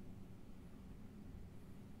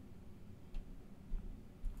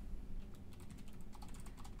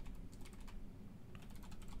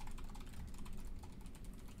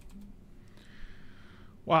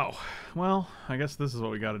 Wow. Well, I guess this is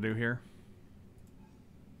what we got to do here.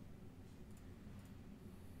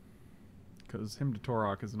 Because him to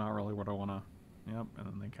Torok is not really what I want to... Yep, and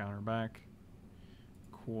then they counter back.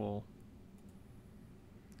 Cool.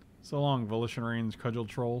 So long, Volition Range Cudgel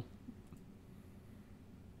Troll.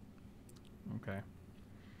 Okay.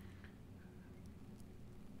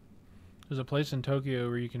 There's a place in Tokyo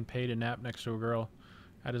where you can pay to nap next to a girl.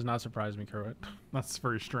 That does not surprise me, Kerwit. That's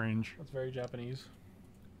very strange. That's very Japanese.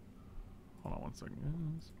 Hold on one second,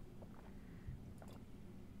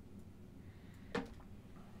 guys.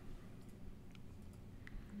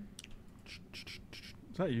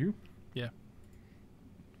 Is that you? Yeah.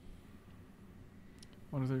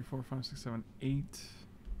 1, 2, 3, 4, 5, 6, 7, 8.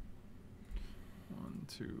 1,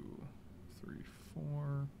 2, 3,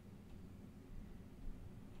 4.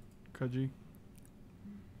 Kudgy.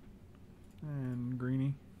 And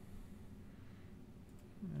Greeny.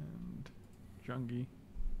 And Jungie.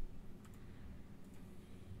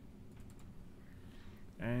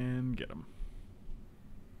 And get him.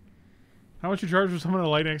 How much you charge for someone to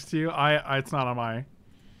light next to you? It's not on my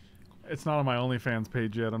OnlyFans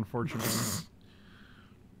page yet, unfortunately.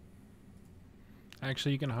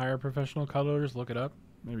 Actually, you can hire professional cuddlers. Look it up.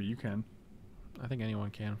 Maybe you can. I think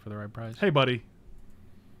anyone can for the right price. Hey, buddy.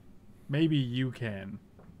 Maybe you can.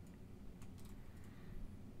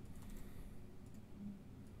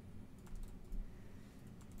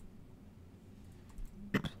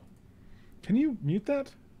 Can you mute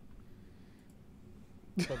that?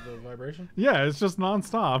 But the vibration? Yeah, it's just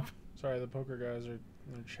nonstop. Sorry, the poker guys they're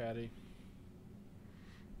chatty.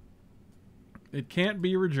 It can't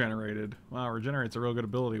be regenerated. Wow, regenerate's a real good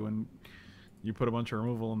ability when you put a bunch of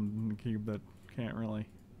removal in the cube that can't really.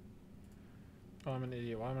 Oh, I'm an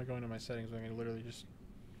idiot. Why am I going to my settings when I can literally just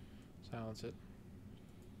silence it?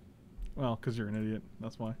 Well, because you're an idiot.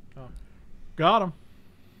 That's why. Oh. Got him.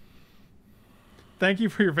 Thank you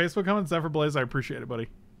for your Facebook comments, Zephyr Blaze. I appreciate it, buddy.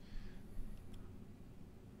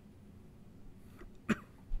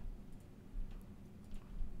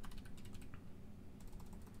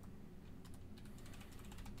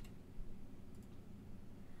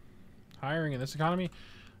 Hiring in this economy?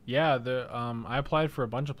 Yeah, I applied for a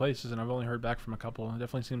bunch of places and I've only heard back from a couple. It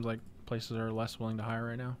definitely seems like places are less willing to hire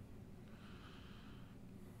right now.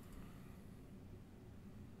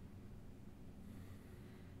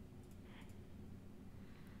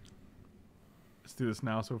 Let's do this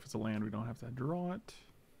now, so if it's a land, we don't have to draw it.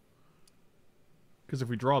 Because if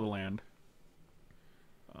we draw the land,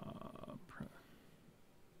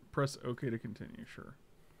 press OK to continue. Sure.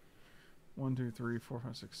 1, 2, 3, 4,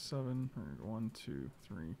 5, 6, 7. Or 1, 2,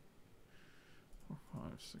 3, 4, 5,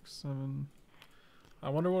 6, 7. I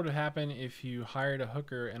wonder what would happen if you hired a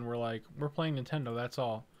hooker and were like, we're playing Nintendo, that's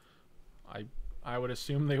all. I would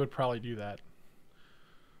assume they would probably do that.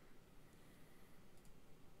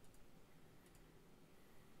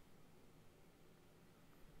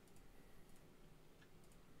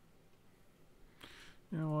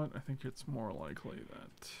 You know what? I think it's more likely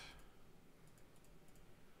that...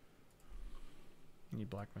 Need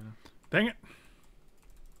black mana. Dang it!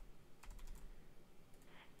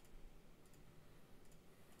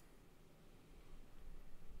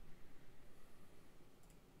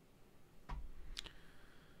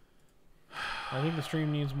 I think the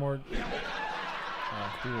stream needs more...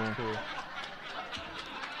 Oh, cool.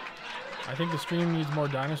 I think the stream needs more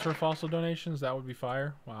dinosaur fossil donations. That would be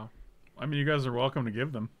fire. Wow. I mean, you guys are welcome to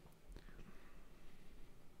give them.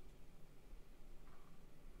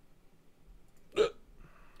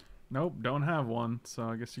 Nope, don't have one, so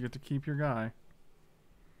I guess you get to keep your guy.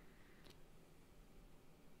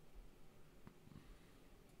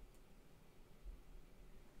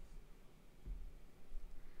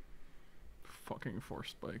 Fucking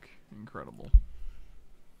force spike. Incredible.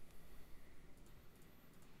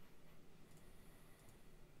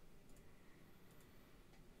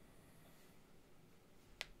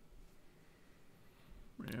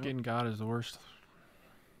 Yep. Getting God is the worst.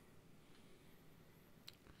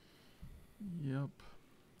 Yep.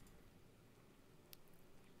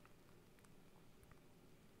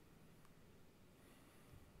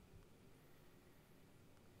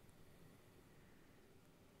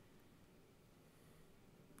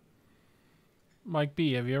 Mike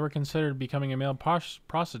B, have you ever considered becoming a male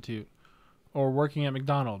prostitute or working at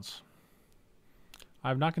McDonald's?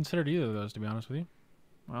 I've not considered either of those, to be honest with you.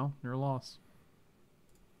 Well, your loss.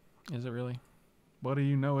 Is it really? What do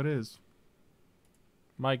you know it is?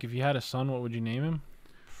 Mike, if you had a son, what would you name him?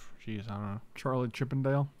 Jeez, I don't know. Charlie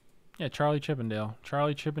Chippendale? Yeah, Charlie Chippendale.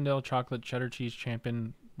 Charlie Chippendale, chocolate, cheddar cheese,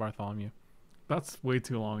 champion, Bartholomew. That's way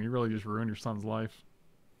too long. You really just ruined your son's life.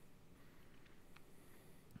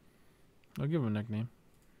 I'll give him a nickname.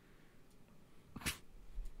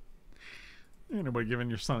 Ain't nobody giving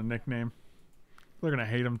your son a nickname. They're gonna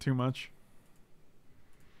hate him too much.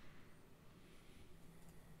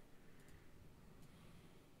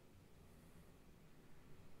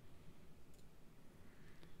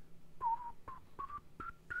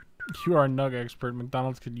 You are a nug expert.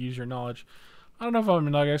 McDonald's could use your knowledge. I don't know if I'm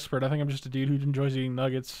a nug expert. I think I'm just a dude who enjoys eating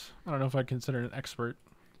nuggets. I don't know if I'd consider an expert.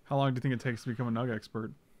 How long do you think it takes to become a nug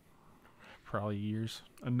expert? Probably years.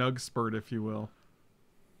 A nug spurt, if you will.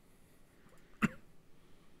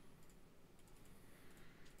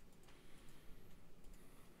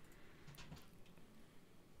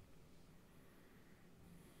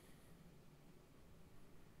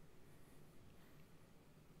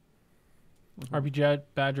 RP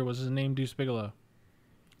Badger was his name, Deuce Bigelow.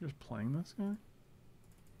 You're just playing this guy?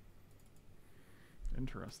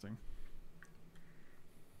 Interesting.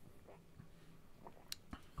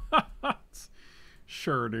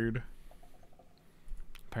 Sure, dude.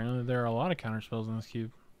 Apparently there are a lot of counterspells in this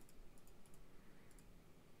cube.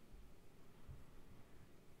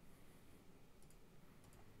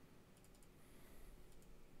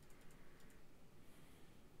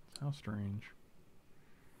 How strange.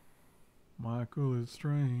 Michael is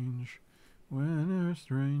strange when you're a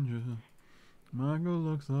stranger. Michael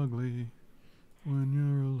looks ugly when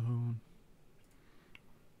you're alone.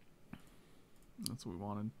 That's what we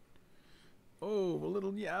wanted. Oh, a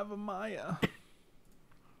little Yavimaya.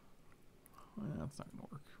 That's not gonna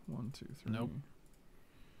work. 1, 2, 3. Nope.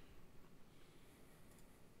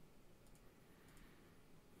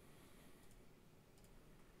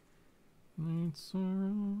 It's a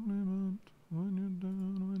moment when you're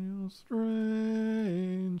down, when you're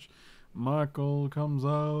strange. Michael comes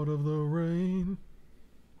out of the rain.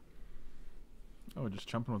 Oh, just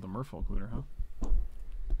jumping with a merfolk looter, huh?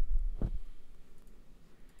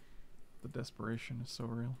 The desperation is so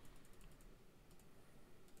real.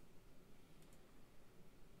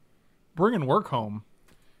 Bringing work home.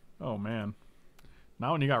 Oh, man.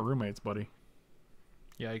 Not when you got roommates, buddy.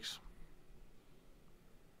 Yikes.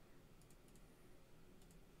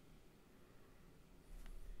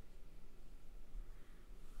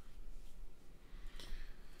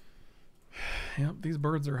 Yep, these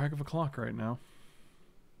birds are a heck of a clock right now.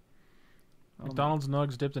 McDonald's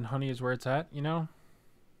nugs dipped in honey is where it's at, you know?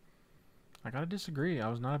 I gotta disagree. I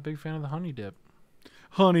was not a big fan of the honey dip.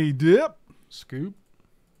 Honey dip. Scoop.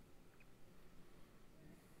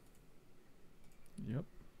 Yep.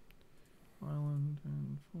 Island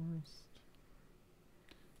and forest.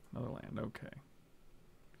 Another land, okay.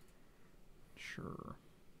 Sure.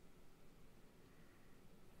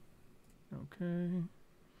 Okay.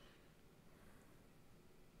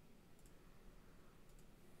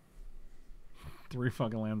 Three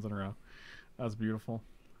fucking lands in a row. That's beautiful.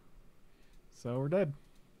 So we're dead.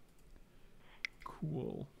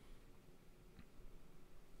 Cool.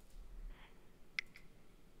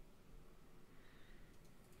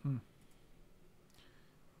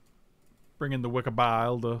 Bring in the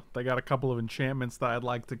Wickabild. They got a couple of enchantments that I'd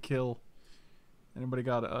like to kill. Anybody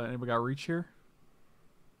got reach here?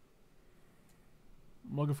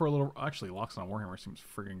 I'm looking for a little. Actually, Locks on Warhammer seems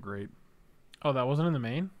friggin' great. Oh, that wasn't in the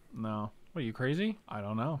main? No. What, are you crazy? I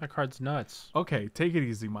don't know. That card's nuts. Okay, take it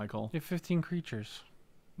easy, Michael. You have 15 creatures.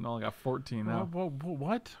 No, I got 14 now.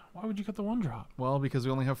 What? Why would you cut the one drop? Well, because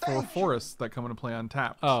we only have 4 forests that come into play on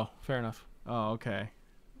tap. Oh, fair enough. Oh, okay.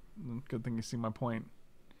 Good thing you see my point.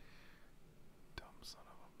 Dumb son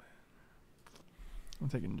of a bitch. I'm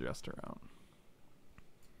taking Jester out.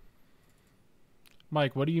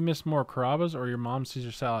 Mike, what do you miss more, Carrabba's or your mom's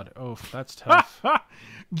Caesar salad? Oh, that's tough.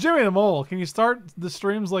 Jimmy the Mole, can you start the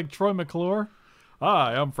streams like Troy McClure?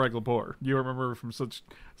 Hi, I'm Frank Lepore. You remember from such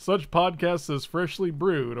podcasts as Freshly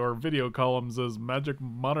Brewed or video columns as Magic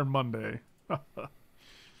Modern Monday.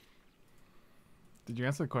 Did you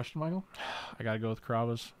answer the question, Michael? I gotta go with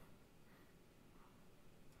Carrabba's.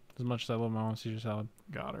 As much as I love my mom's Caesar salad.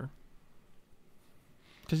 Got her.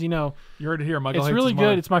 Because, you know, you heard it here. Michael it's hates really his good.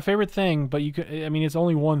 mother. It's my favorite thing, but you could, I mean, it's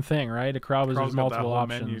only one thing, right? A Carrabba's Carrabba's has got that multiple whole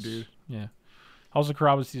options. menu, dude. Yeah. Also,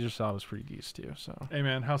 Carrabba's Caesar salad was pretty decent too. So. Hey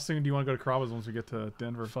man, how soon do you want to go to Carrabba's once we get to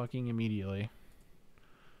Denver? Fucking immediately.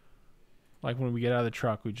 Like when we get out of the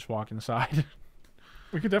truck, we just walk inside.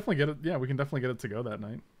 We could definitely get it. Yeah, we can definitely get it to go that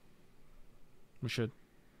night. We should.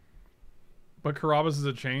 But Carrabba's is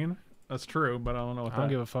a chain. That's true, but I don't know what I don't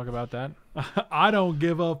give a fuck about that. I don't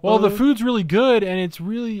give a fuck. Well, the food's really good and it's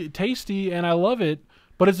really tasty and I love it,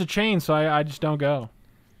 but it's a chain, so I just don't go.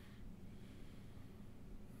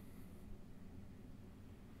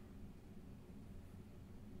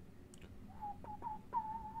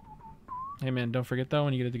 Hey man, don't forget though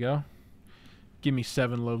when you get it to go. Give me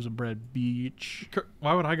 7 loaves of bread, beach.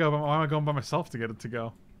 Why would I go? Why am I going by myself to get it to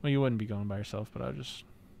go? Well, you wouldn't be going by yourself, but I would just.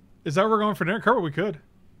 Is that where we're going for dinner? Kermit, we could.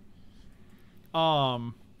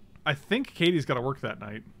 I think Katie's got to work that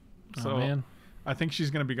night. So Oh man. I think she's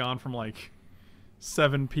going to be gone from like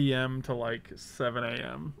 7 p.m. to like 7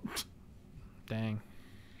 a.m. Dang.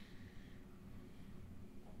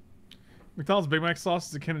 McDonald's Big Mac sauce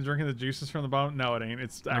is akin to drinking the juices from the bottom. No, it ain't.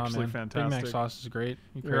 It's Nah, actually man. fantastic. Big Mac sauce is great.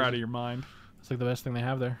 You're out of your mind. It's like the best thing they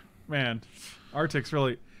have there. Man, Arctic's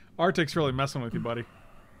really messing with you, buddy.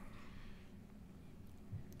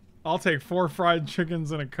 I'll take 4 fried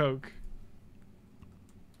chickens and a Coke.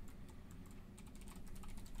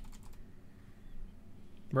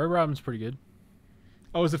 Red Robin's pretty good.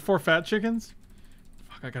 Oh, is it 4 fat chickens?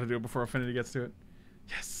 Fuck, I gotta do it before Affinity gets to it.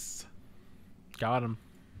 Yes! Got him.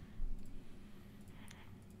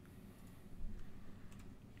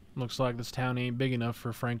 Looks like this town ain't big enough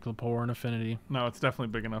for Frank Lepore and Affinity. No, it's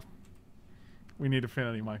definitely big enough. We need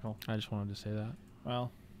Affinity, Michael. I just wanted to say that.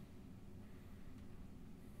 Well.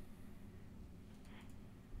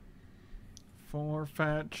 Four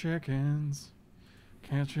fat chickens.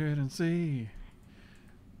 Catch it and see.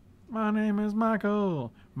 My name is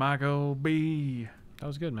Michael. Michael B. That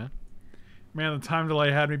was good, man. Man, the time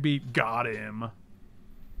delay had me beat. Got him.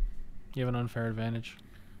 You have an unfair advantage.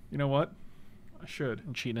 You know what? I should.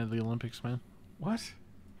 I'm cheating at the Olympics, man. What?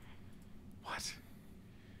 What?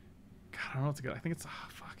 God, I don't know what to get. I think it's... Oh,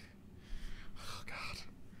 fuck. Oh, God.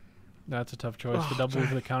 That's a tough choice. The double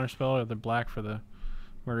for the counterspell or the black for the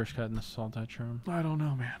murder's cut in the assault room. I don't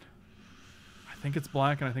know, man. I think it's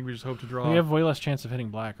black, and I think we just hope to draw. We have way less chance of hitting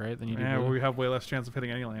black, right? Than you do. Yeah, blue. we have way less chance of hitting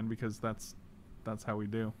any land because that's how we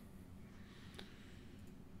do.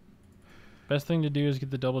 Best thing to do is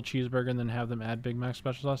get the double cheeseburger and then have them add Big Mac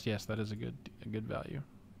special sauce. Yes, that is a good value.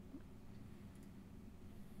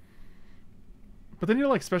 But then you're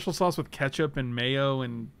like special sauce with ketchup and mayo,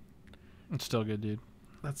 and It's still good, dude.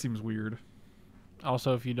 that seems weird.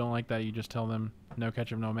 Also, if you don't like that, you just tell them no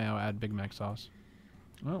ketchup, no mayo, add Big Mac sauce.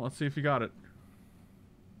 Well, let's see if you got it.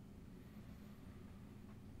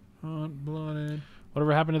 Hot-blooded.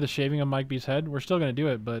 Whatever happened to the shaving of Mike B's head? We're still gonna do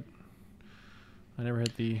it, but I never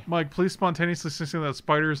hit the. Mike, please spontaneously sing that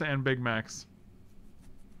spiders and Big Macs.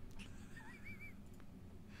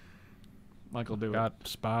 Michael, do it. Got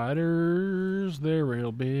spiders. They're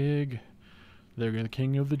real big. They're the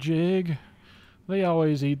king of the jig. They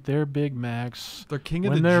always eat their Big Macs They're king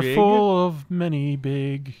of when the they're jig? full of many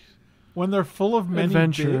big When they're full of many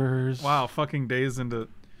adventures. Wow, fucking days into...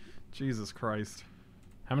 Jesus Christ.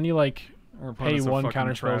 How many like Our pay opponent's a one fucking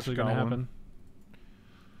counter spells trash is gonna goblin. happen?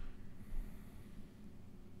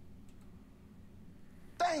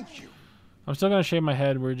 Thank you. I'm still gonna shave my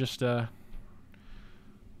head. We're just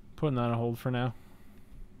putting that on hold for now.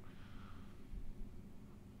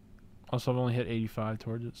 Also, I've only hit 85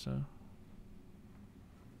 towards it, so.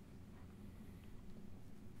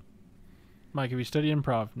 Mike, have you studied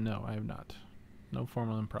improv? No, I have not. No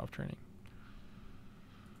formal improv training.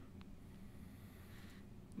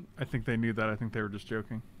 I think they knew that. I think they were just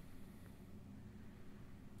joking.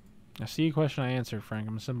 I see a question I answered, Frank.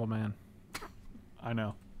 I'm a simple man. I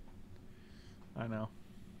know. I know.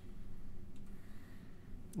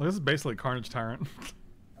 Well, this is basically Carnage Tyrant.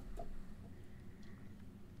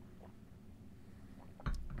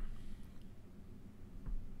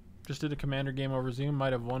 Just did a commander game over Zoom.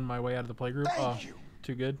 Might have won my way out of the playgroup. Thank you.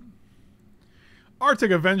 Too good.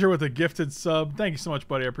 Arctic Avenger with a gifted sub. Thank you so much,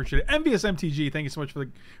 buddy. I appreciate it. Envious MTG. Thank you so much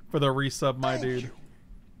for the resub, my Thank dude. you.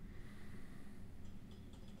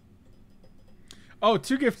 Oh,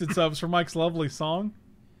 2 gifted subs for Mike's lovely song.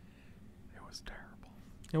 It was terrible.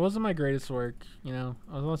 It wasn't my greatest work. You know,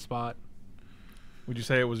 I was on the spot. Would you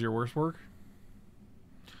say it was your worst work?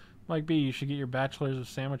 Mike B, you should get your bachelor's of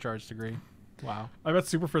sandwich arts degree. Wow. I bet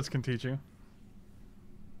Super Fritz can teach you.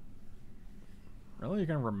 Really? You're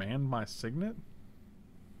gonna remand my signet?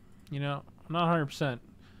 You know, I'm not 100%.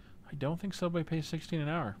 I don't think Subway pays $16 an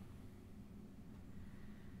hour.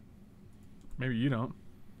 Maybe you don't.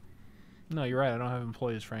 No, you're right. I don't have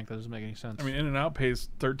employees, Frank. That doesn't make any sense. I mean, In-N-Out pays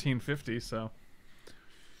 $13.50, so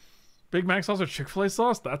Big Mac sauce or Chick-fil-A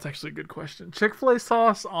sauce? That's actually a good question. Chick-fil-A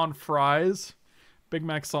sauce on fries. Big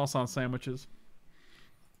Mac sauce on sandwiches.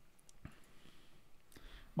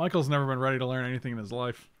 Michael's never been ready to learn anything in his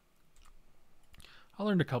life. I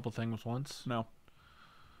learned a couple things once. No.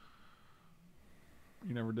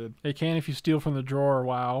 You never did. It can if you steal from the drawer.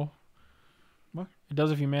 Wow. What? It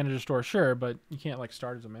does if you manage a store, sure, but you can't like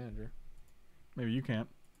start as a manager. Maybe you can't.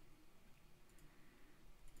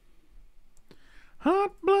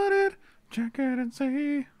 Hot-blooded, check it and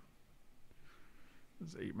see. This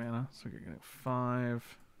is 8 mana, so we're gonna get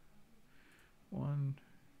 5. 1,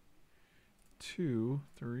 2,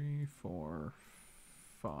 3, 4,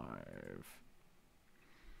 5.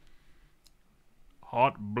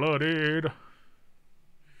 Hot-blooded.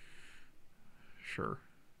 Sure.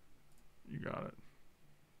 You got it.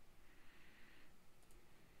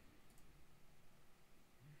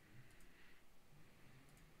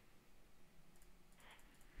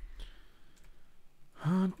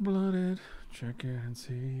 Hot-blooded, check it and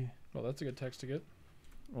see. Well, that's a good text to get.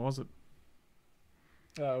 What was it?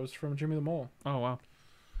 It was from Jimmy the Mole. Oh, wow.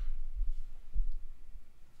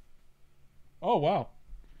 Oh, wow.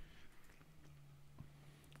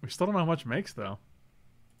 We still don't know how much it makes, though.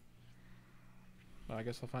 Well, I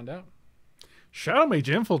guess I'll find out. Shadow Mage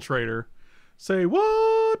Infiltrator. Say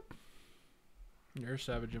what? You're a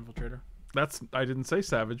savage infiltrator. I didn't say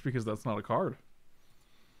savage because that's not a card.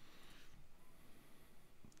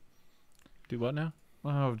 Do what now?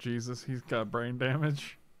 Oh, Jesus. He's got brain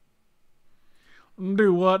damage.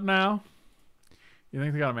 Do what now? You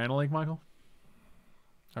think they got a mana leak, Michael?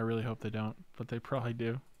 I really hope they don't, but they probably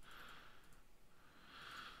do.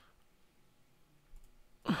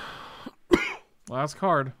 Last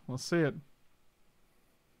card. Let's see it.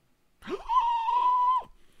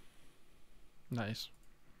 Nice.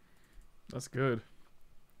 That's good.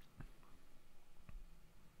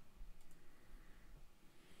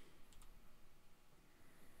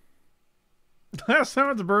 Last time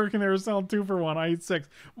at the Burger King, they were selling 2 for 1. I eat 6.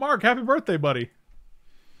 Mark, happy birthday, buddy.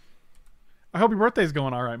 I hope your birthday's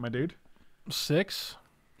going all right, my dude. 6?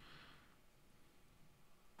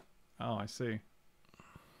 Oh, I see.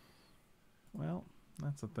 Well,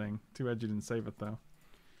 that's a thing. Too bad you didn't save it, though.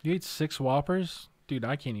 You ate 6 Whoppers? Dude,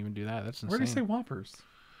 I can't even do that. That's insane. Where did he say Whoppers?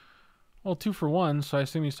 Well, 2 for 1, so I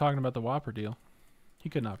assume he's talking about the Whopper deal. He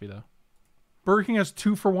could not be, though. Burger King has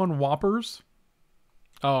 2 for 1 Whoppers?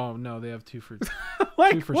 Oh, no, they have 2 for...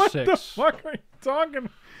 Like, 2 for what 6. the fuck are you talking?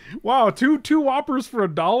 Wow, two Whoppers for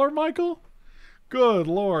 $1, Michael? Good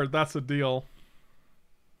Lord, that's a deal.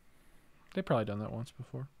 They've probably done that once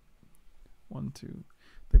before. 1, 2.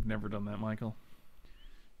 They've never done that, Michael.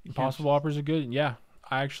 Impossible Whoppers are good. Yeah,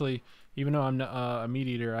 I actually, even though I'm a meat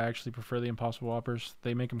eater, I actually prefer the Impossible Whoppers.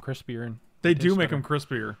 They make them crispier and They do make better. them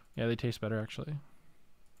crispier. Yeah, they taste better actually.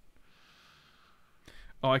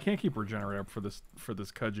 Oh, I can't keep regenerate up for this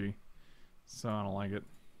Kudgy, so I don't like it.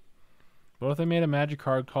 What if they made a magic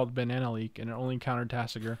card called Banana Leak and it only countered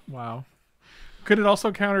Tassiger? Wow. Could it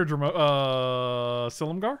also counter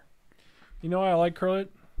Silumgar? You know why I like Curlit?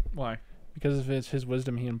 Why? Because of his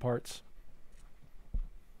wisdom he imparts.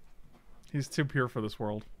 He's too pure for this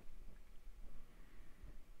world.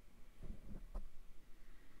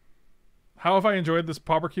 How have I enjoyed this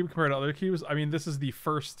Pauper Cube compared to other cubes? I mean, this is the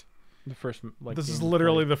first... The first, like, this is game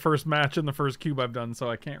literally played. the first match and the first cube I've done, so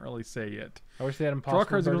I can't really say it. I wish they had Draw Impossible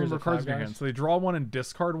cards and Burgers go at cards Five in your Guys. hand. So they draw 1 and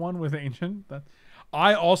discard 1 with Ancient.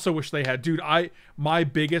 I also wish they had... Dude, my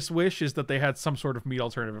biggest wish is that they had some sort of meat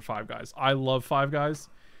alternative at Five Guys. I love Five Guys,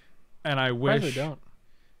 and I wish... Probably don't.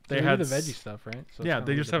 They They had the veggie stuff, right? So it's yeah, kinda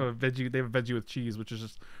they like just have a veggie. They have a veggie with cheese, which is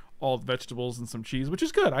just all vegetables and some cheese, which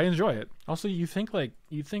is good. I enjoy it. Also, you think like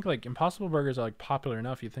Impossible Burgers are like popular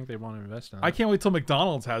enough. You think they want to invest in that? I can't wait till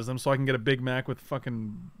McDonald's has them, so I can get a Big Mac with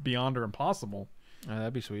fucking Beyond or Impossible.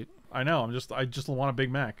 That'd be sweet. I know. I just want a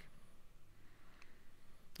Big Mac.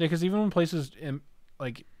 Yeah, because even when places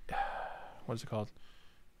what's it called?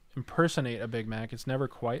 Impersonate a Big Mac, it's never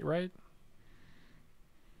quite right.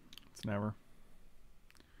 It's never.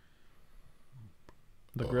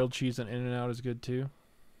 The grilled cheese and In-N-Out is good too.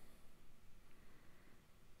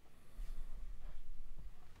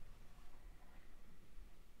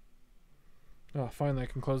 Oh, finally I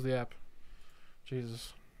can close the app.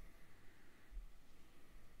 Jesus.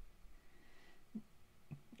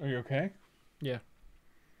 Are you okay? Yeah.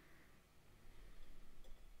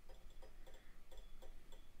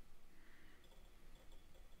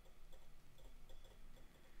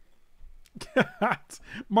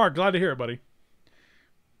 Mark, glad to hear it, buddy.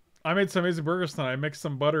 I made some amazing burgers tonight. I mixed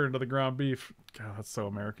some butter into the ground beef. God, that's so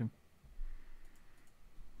American.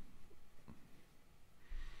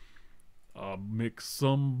 I mix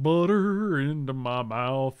some butter into my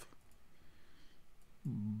mouth.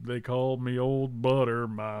 They called me Old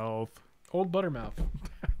Buttermouth. Old Buttermouth.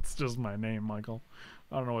 That's just my name, Michael.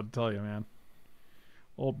 I don't know what to tell you, man.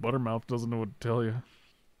 Old Buttermouth doesn't know what to tell you.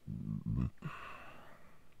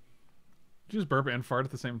 Did you just burp and fart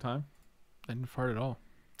at the same time? I didn't fart at all.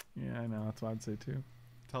 Yeah, I know. That's what I'd say, too.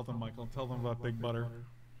 Tell them, Michael. Tell them about Big Butter.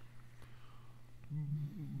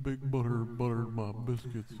 Big Butter buttered my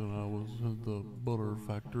biscuits, and I was at the butter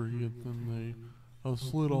factory, and then I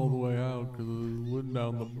slid all the way out because I went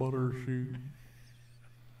down the butter chute.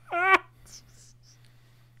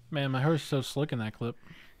 Man, my hair's so slick in that clip.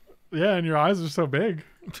 Yeah, and your eyes are so big.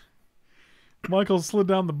 Michael slid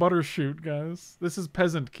down the butter chute, guys. This is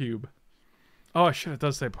Peasant Cube. Oh shit! It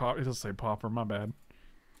does say pop. It does say popper. My bad.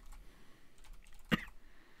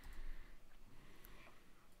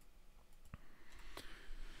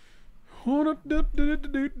 A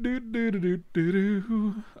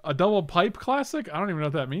double pipe classic? I don't even know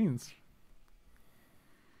what that means.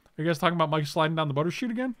 Are you guys talking about Mike sliding down the butter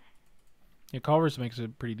chute again? Yeah, Culver's makes a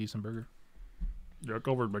pretty decent burger. Yeah,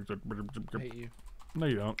 Culver's makes it. I hate you. No,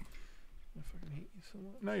 you don't. I fucking hate you so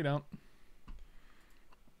much. No, you don't.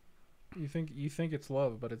 You think it's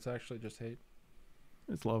love, but it's actually just hate.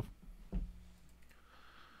 It's love.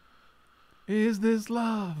 Is this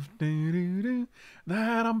love that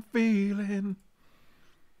I'm feeling,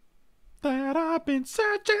 that I've been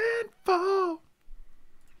searching for?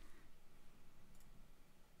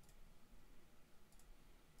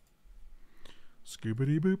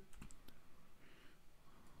 Scoobity boop.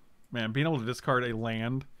 Man, being able to discard a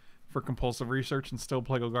land for compulsive research and still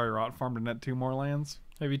play Golgari Rot Farm to net 2 more lands.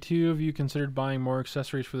 Have you two of you considered buying more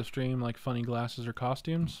accessories for the stream, like funny glasses or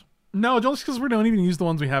costumes? No, just because we don't even use the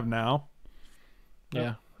ones we have now.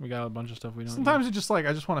 Yeah, we got a bunch of stuff we don't. Sometimes it's just like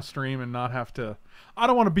I just want to stream and not have to. I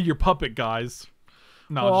don't want to be your puppet, guys.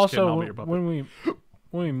 No, well, I'm just kidding. I'll also be your puppet. when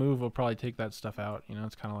we move, we'll probably take that stuff out. You know,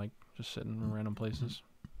 it's kind of like just sitting in random places.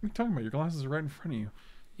 What are you talking about? Your glasses are right in front of you.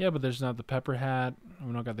 Yeah, but there's not the pepper hat.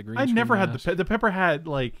 We don't got the green. I screen never had mask. the pepper hat.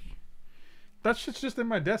 Like that shit's just in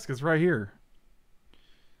my desk. It's right here.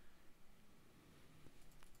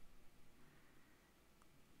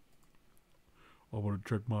 I want to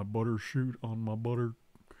check my butter chute on my butter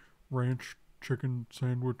ranch chicken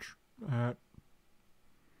sandwich hat.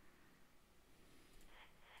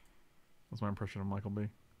 That's my impression of Michael B.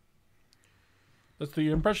 That's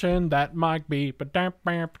the impression that Mike B. Can't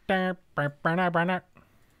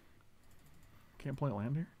play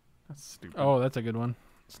land here? That's stupid. Oh, that's a good one.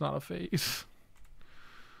 It's not a face.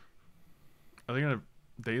 Are they going to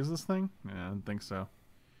daze this thing? Yeah, I don't think so.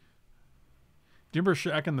 Do you remember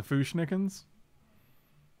Shaq and the Fooshnickens?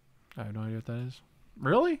 I have no idea what that is.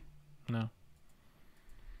 Really? No.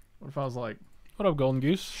 What if I was like What up, Golden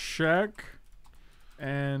Goose? Shaq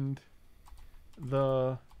and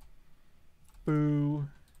the Boo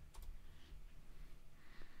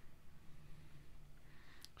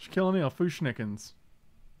Shaquille O'Neal, Fooshnickens.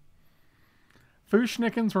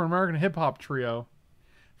 Fooshnickens were an American hip hop trio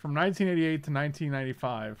from 1988 to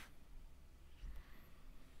 1995.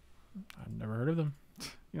 I've never heard of them.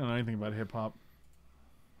 You don't know anything about hip hop.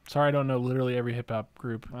 Sorry, I don't know literally every hip hop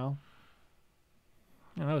group. Well,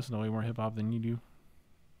 I know it's no way more hip hop than you do.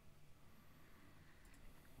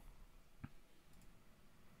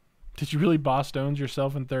 Did you really Boss Stones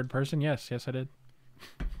yourself in third person? Yes, I did.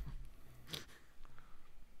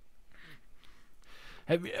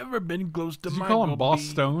 Have you ever been close to did you Michael call them Boss B?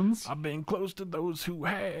 Stones? I've been close to those who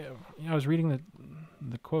have. Yeah, I was reading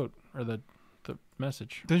the quote or the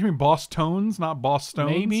message. Did you mean Boss Tones, not Boss Stones?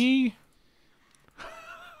 Maybe.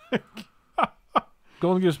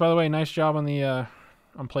 Golden Goose, by the way, nice job on the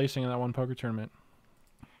on placing in that one poker tournament.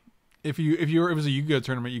 If it was a Yu-Gi-Oh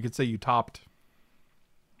tournament, you could say you topped.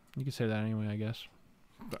 You could say that anyway, I guess.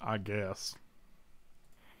 I guess.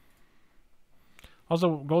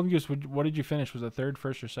 Also, Golden Goose, what did you finish? Was it third,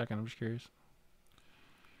 first, or second? I'm just curious.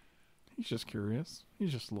 He's just curious.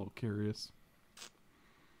 He's just a little curious.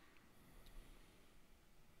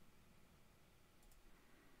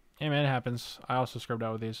 Hey man, it happens. I also scrubbed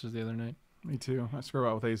out with aces the other night. Me too. I scrub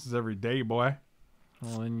out with aces every day, boy.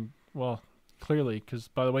 Well, clearly, because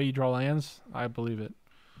by the way you draw lands, I believe it.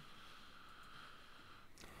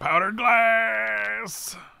 Powdered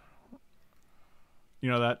glass. You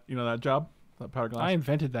know that job? That powdered glass? I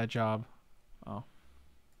invented that job. Oh.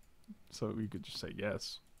 So you could just say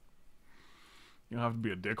yes. You don't have to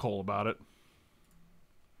be a dickhole about it.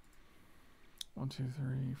 1, 2,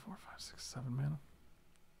 3, 4, 5, 6, 7 mana.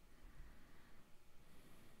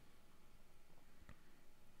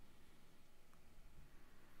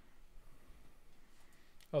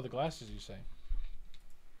 Oh, the glasses, you say?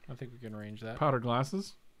 I think we can arrange that. Powder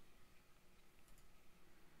glasses.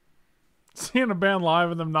 Seeing a band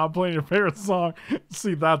live and them not playing your favorite song.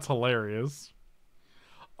 See, that's hilarious.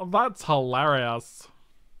 That's hilarious.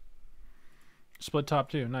 Split top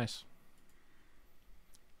too. Nice.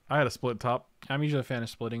 I had a split top. I'm usually a fan of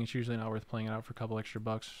splitting. It's usually not worth playing it out for a couple extra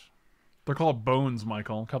bucks. They're called bones,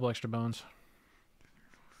 Michael. A couple extra bones.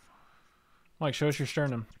 Mike, show us your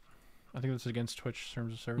sternum. I think that's against Twitch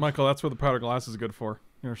terms of service. Michael, that's what the powder glass is good for.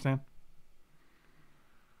 You understand?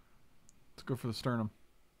 It's good for the sternum.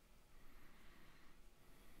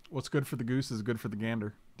 What's good for the goose is good for the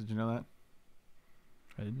gander. Did you know that?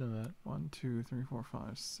 I didn't know that. 1, 2, 3, 4,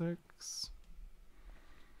 5, 6.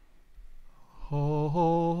 Ho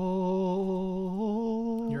ho.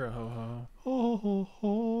 You're a ho-ho. Ho ho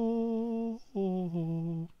ho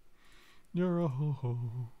ho. You're a ho ho.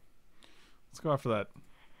 Let's go after that.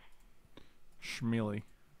 Schmeely.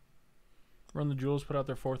 Run the Jewels put out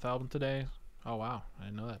their 4th album today. Oh wow, I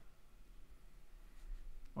didn't know that.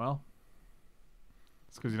 Well,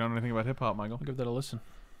 it's because you don't know anything about hip hop, Michael. I'll give that a listen.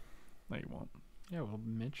 No, you won't. Yeah, well,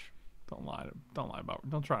 Mitch. Don't lie.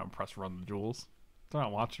 Don't try to impress Run the Jewels. They're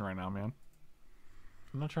not watching right now, man.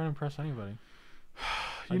 I'm not trying to impress anybody.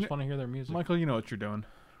 I just want to hear their music. Michael, you know what you're doing.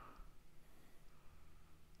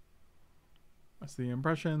 That's the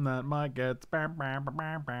impression that Mike gets.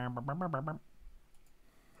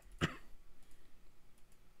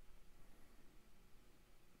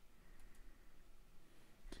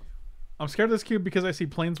 I'm scared of this cube because I see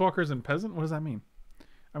planeswalkers and peasant. What does that mean?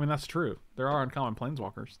 I mean, that's true. There are uncommon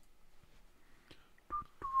planeswalkers.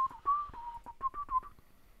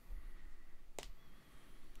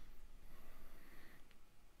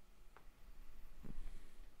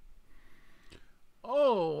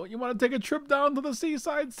 Oh, you want to take a trip down to the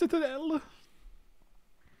seaside citadel?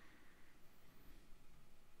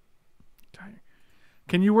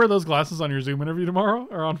 Can you wear those glasses on your Zoom interview tomorrow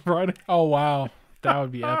or on Friday? Oh wow, that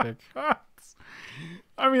would be epic.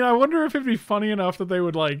 I mean, I wonder if it'd be funny enough that they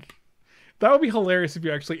would like. That would be hilarious if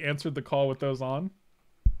you actually answered the call with those on.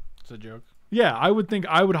 It's a joke. Yeah, I would think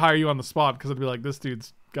I would hire you on the spot because I'd be like, this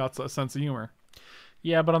dude's got a sense of humor.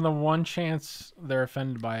 Yeah, but on the one chance they're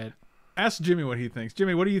offended by it. Ask Jimmy what he thinks.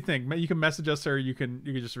 Jimmy, what do you think? You can message us or you can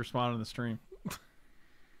just respond on the stream.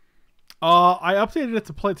 I updated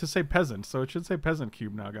it to say peasant, so it should say peasant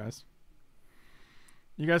cube now, guys.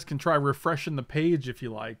 You guys can try refreshing the page if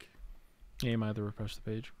you like. Yeah, you might have to refresh the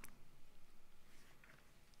page.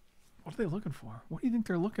 What are they looking for? What do you think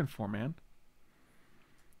they're looking for, man?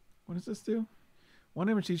 What does this do? 1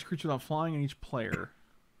 image to each creature without flying and each player.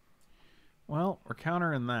 Well, we're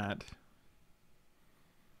countering that.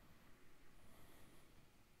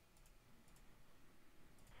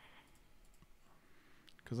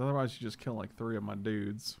 Because otherwise you just kill like 3 of my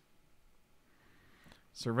dudes.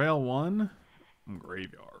 Surveil 1.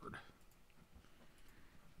 Graveyard.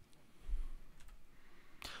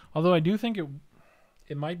 Although I do think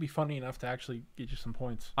it might be funny enough to actually get you some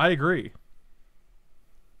points. I agree.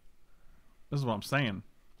 This is what I'm saying.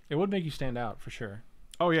 It would make you stand out for sure.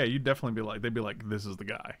 Oh yeah, you'd definitely be like, they'd be like, this is the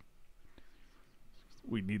guy.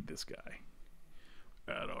 We need this guy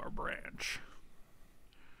at our branch.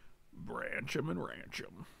 Branch him and ranch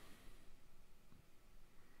him.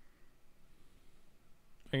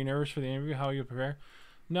 Are you nervous for the interview? How you prepare?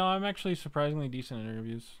 No, I'm actually surprisingly decent in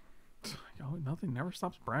interviews. Oh, nothing never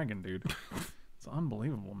stops bragging, dude. It's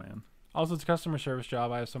unbelievable, man. Also, it's a customer service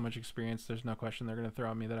job. I have so much experience. There's no question they're going to throw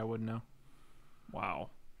at me that I wouldn't know. Wow.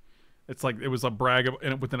 It's like it was a brag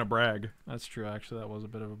within a brag. That's true. Actually, that was a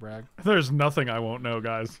bit of a brag. There's nothing I won't know,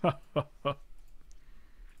 guys.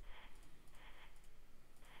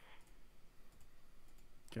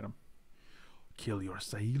 Get him. Kill your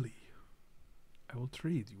Saili. I will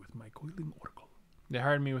trade you with my coiling oracle. They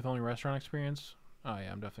hired me with only restaurant experience. Oh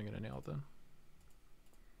yeah, I'm definitely going to nail it then.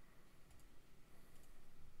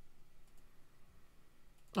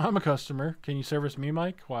 I'm a customer. Can you service me,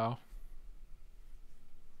 Mike? Wow.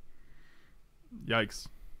 Yikes.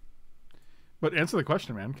 But answer the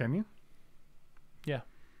question, man. Can you? Yeah.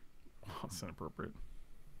 Oh, that's inappropriate.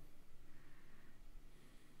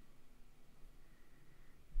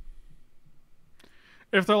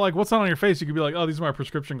 If they're like, what's on your face? You could be like, oh, these are my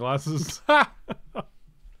prescription glasses.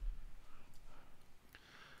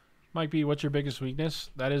 Mike B, what's your biggest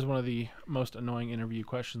weakness? That is one of the most annoying interview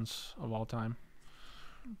questions of all time.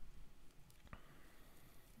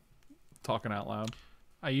 Talking out loud.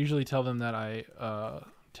 I usually tell them that I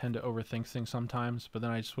tend to overthink things sometimes, but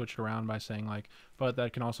then I switch it around by saying like, but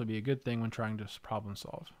that can also be a good thing when trying to problem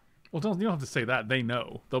solve. Well, you don't have to say that. They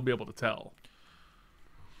know. They'll be able to tell.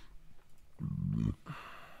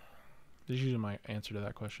 This is usually my answer to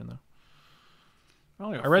that question, though.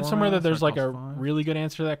 Only I read somewhere that so there's it like costs a 5. really good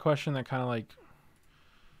answer to that question that kind of like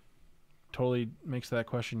totally makes that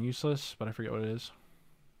question useless, but I forget what it is.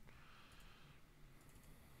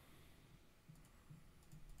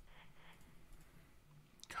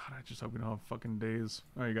 God, I just hope we don't have fucking days.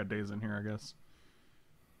 Oh, you got days in here, I guess.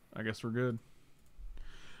 I guess we're good.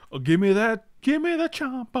 Oh, give me the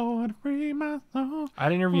chomp on free my soul. I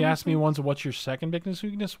had an interview asked me once, what's your second biggest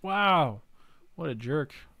weakness? Wow. What a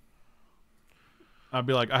jerk. I'd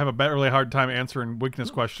be like, I have a really hard time answering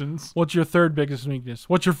weakness questions. What's your third biggest weakness?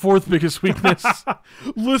 What's your fourth biggest weakness?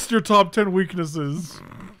 List your top 10 weaknesses.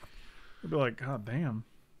 I'd be like, God damn.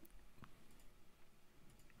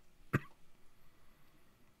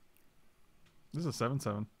 This is a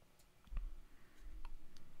 7-7.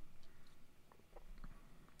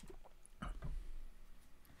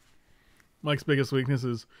 Mike's biggest weakness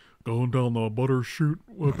is going down the butter chute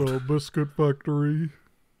with a biscuit factory.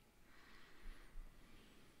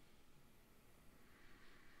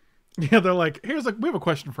 Yeah, they're like, we have a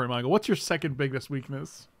question for you, Michael. What's your second biggest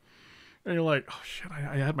weakness? And you're like, oh shit,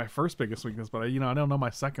 I had my first biggest weakness, but I don't know my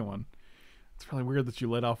second one. It's really weird that you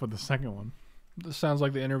let off with the second one. This sounds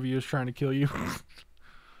like the interview is trying to kill you.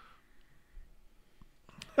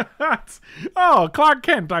 Oh, Clark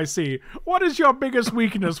Kent, I see. What is your biggest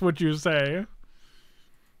weakness, would you say?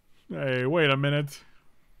 Hey, wait a minute.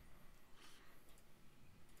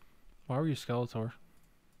 Why were you Skeletor?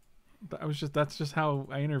 That's just how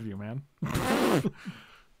I interview, man.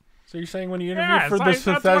 So you're saying when you interviewed for this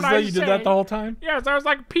that's what I Bethesda, you did that say. the whole time? Yes, I was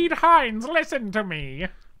like, Pete Hines, listen to me.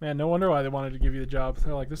 Man, no wonder why they wanted to give you the job.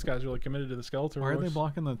 They're like, this guy's really committed to the Skeletor Why are they voice.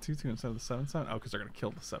 blocking the 2-2 instead of the 7-7? Oh, because they're going to kill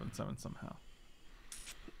the 7-7 somehow.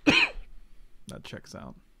 That checks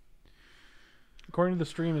out. According to the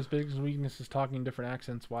stream, his biggest weakness is talking in different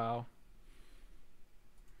accents. Wow.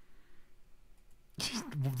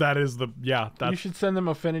 That is the... Yeah. You should send them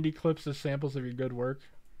affinity clips as samples of your good work.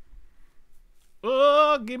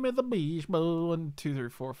 Oh, give me the beach ball. 1, 2, 3,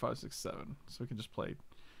 4, 5, 6, 7. So we can just play.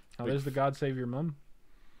 Oh, there's the God Save Your Mum.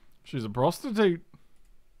 She's a prostitute.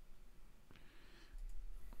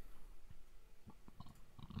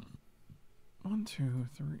 One, 2,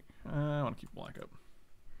 3. I want to keep black up.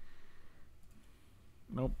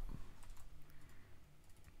 Nope.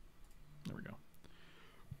 There we go.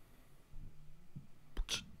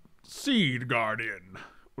 Seed Guardian.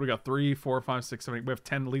 What do we got? 3, 4, 5, 6, 7, 8. We have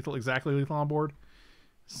 10 lethal, exactly lethal on board.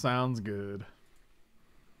 Sounds good.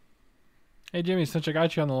 Hey, Jimmy, since I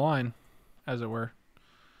got you on the line, as it were,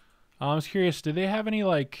 I was curious, do they have any,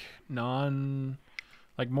 like,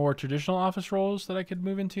 more traditional office roles that I could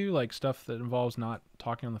move into? Like, stuff that involves not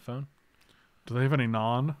talking on the phone? Do they have any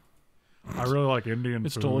non? I really like Indian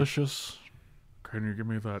It's food. delicious. Can you give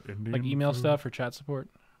me that Indian Like email food? stuff or chat support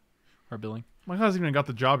or billing. My guy hasn't even got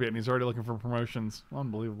the job yet, and he's already looking for promotions.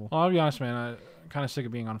 Unbelievable. Well, I'll be honest, man. I'm kind of sick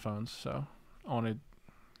of being on phones, so I want to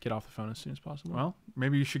get off the phone as soon as possible. Well,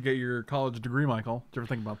 maybe you should get your college degree, Michael. Did you ever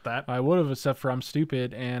think about that? I would have, except for I'm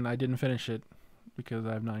stupid and I didn't finish it because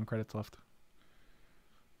I have 9 credits left.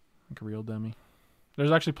 Like a real dummy.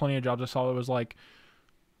 There's actually plenty of jobs I saw that was like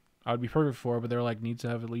I would be perfect for, but they're like needs to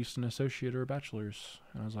have at least an associate or a bachelor's.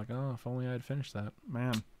 And I was like, oh, if only I had finished that.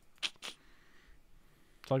 Man,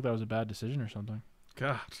 It's like that was a bad decision or something.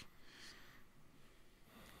 God.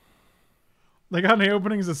 They got any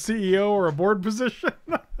openings as CEO or a board position?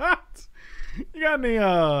 You got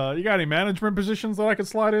any management positions that I could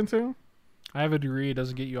slide into? I have a degree. It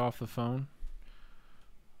doesn't get you off the phone.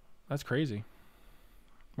 That's crazy.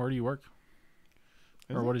 Where do you work?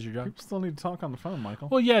 Or what is your job? People still need to talk on the phone, Michael.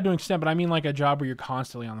 Well, yeah, to an extent, but I mean like a job where you're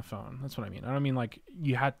constantly on the phone. That's what I mean. I don't mean like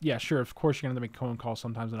you had, yeah, sure, of course you're going to make phone calls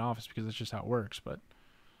sometimes in the office because that's just how it works, but.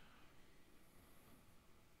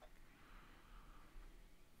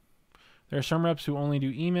 There are some reps who only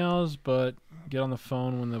do emails, but get on the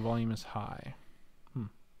phone when the volume is high.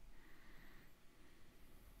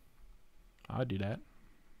 I'd do that.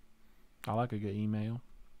 I like a good email.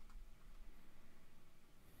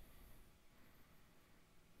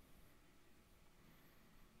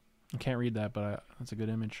 I can't read that, but that's a good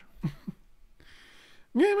image. Give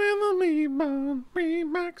me the meatball,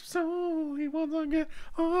 bring back soul. He wants to get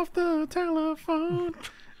off the telephone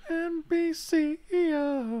and be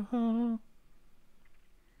CEO.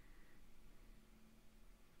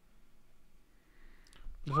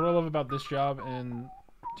 That's what I love about this job and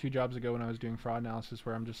 2 jobs ago when I was doing fraud analysis,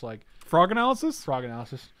 where I'm just like Frog analysis? frog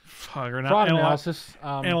analysis. Fraud Analysis.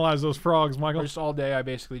 Analyze those frogs, Michael. Just all day, I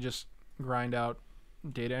basically just grind out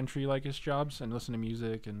data entry like his jobs and listen to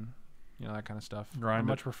music and that kind of stuff. I Grind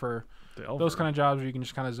much it. prefer Delver. those kind of jobs where you can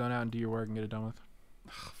just kind of zone out and do your work and get it done with.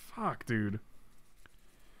 Fuck, dude.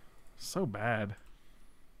 So bad.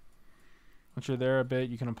 Once you're there a bit,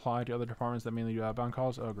 you can apply to other departments that mainly do outbound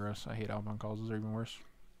calls. Oh, gross. I hate outbound calls. Those are even worse.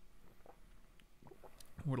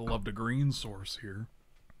 Would have loved a green source here.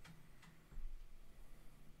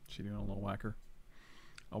 She doing a little whacker.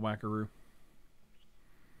 A wackaroo.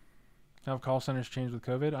 Have call centers changed with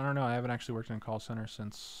COVID? I don't know. I haven't actually worked in a call center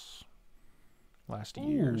since last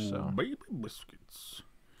year, so. Baby biscuits.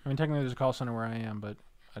 I mean, technically there's a call center where I am, but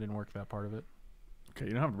I didn't work that part of it. Okay,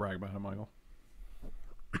 you don't have to brag about it, Michael.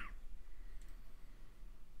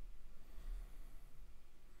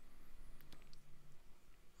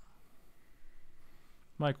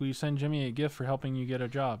 Mike, will you send Jimmy a gift for helping you get a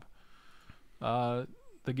job? The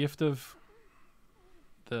gift of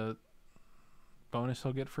the bonus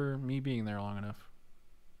he'll get for me being there long enough.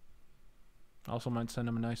 I also might send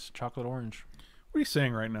him a nice chocolate orange. What are you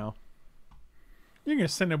saying right now? You're gonna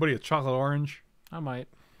send nobody a chocolate orange? I might.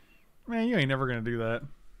 Man, you ain't never gonna do that.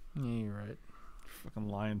 Yeah, you're right. Fucking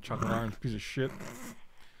lying chocolate orange piece of shit.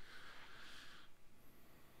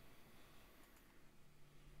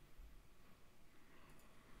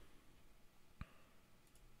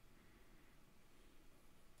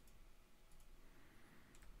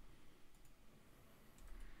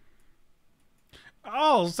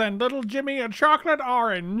 I'll send little Jimmy a chocolate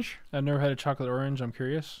orange. I've never had a chocolate orange. I'm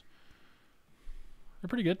curious. They're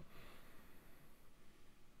pretty good.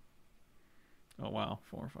 Oh wow,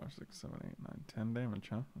 4, 5, 6, 7, 8, 9, 10 damage,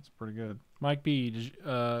 huh? That's pretty good. Mike B.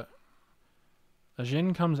 A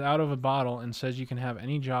Jin comes out of a bottle and says you can have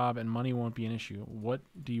any job and money won't be an issue. What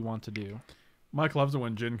do you want to do? Mike Loves it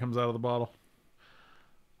when gin comes out of the bottle.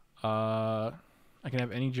 I can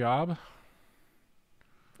have any job.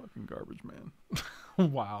 Fucking garbage, man.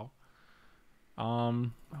 Wow. Oh,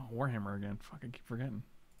 Warhammer again. Fuck, I keep forgetting.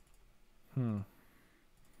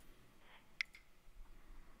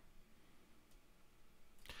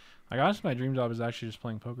 I guess my dream job is actually just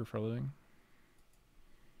playing poker for a living.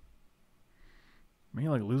 Me,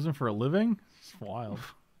 like, losing for a living? It's wild.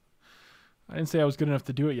 I didn't say I was good enough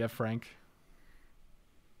to do it yet, Frank.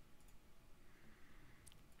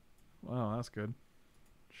 Wow, that's good.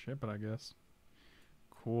 Ship it, I guess.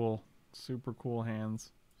 Cool. Super cool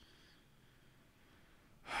hands.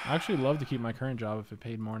 I actually love to keep my current job if it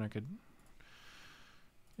paid more and it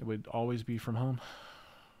would always be from home.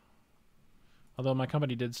 Although my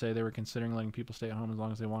company did say they were considering letting people stay at home as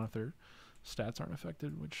long as they want if their stats aren't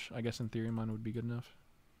affected, which I guess in theory mine would be good enough.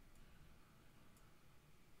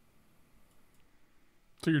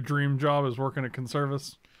 So your dream job is working at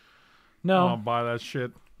Conservice? No. I'll buy that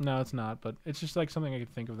shit. No, it's not, but it's just like something I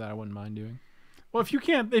could think of that I wouldn't mind doing. Well, if you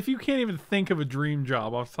can't even think of a dream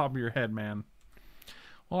job off the top of your head, man.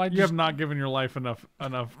 Well, You have not given your life enough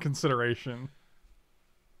consideration.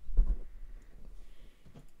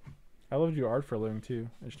 I love to do art for a living too.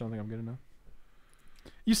 I just don't think I'm good enough.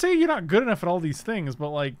 You say you're not good enough at all these things, but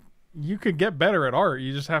like you could get better at art.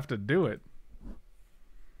 You just have to do it.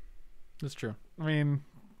 That's true. I mean,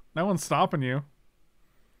 no one's stopping you.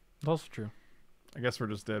 That's also true. I guess we're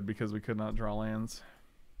just dead because we could not draw lands.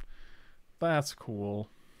 That's cool.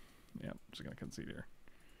 Yeah, I'm just gonna concede here.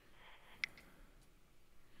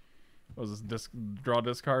 What was this? Draw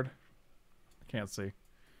discard? I can't see.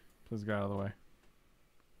 Please get out of the way.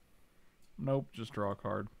 Nope, just draw a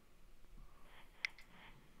card.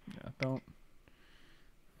 Yeah, don't.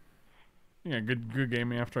 Yeah, good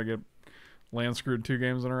gaming after I get land screwed 2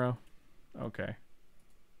 games in a row. Okay.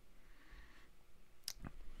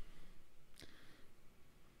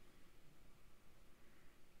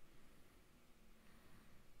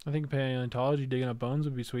 I think paleontology, digging up bones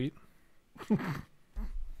would be sweet. You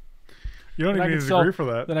don't Then I even need could a sell- degree for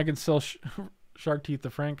that. Then I could sell shark teeth to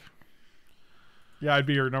Frank. Yeah, I'd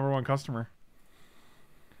be your #1 customer.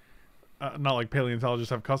 Not like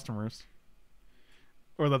paleontologists have customers.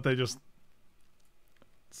 Or that they just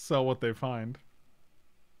sell what they find.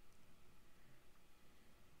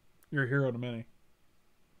 You're a hero to many.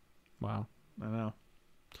 Wow. I know.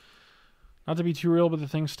 Not to be too real, but the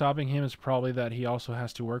thing stopping him is probably that he also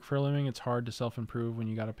has to work for a living. It's hard to self-improve when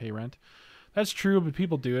you got to pay rent. That's true, but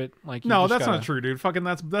people do it. Like No, that's not true, dude. Fucking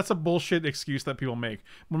that's a bullshit excuse that people make.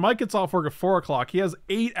 When Mike gets off work at 4 o'clock, he has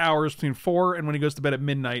 8 hours between 4 and when he goes to bed at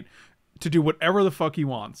midnight to do whatever the fuck he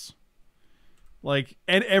wants. Like,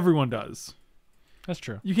 and everyone does. That's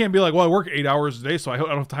true. You can't be like, well, I work 8 hours a day, so I don't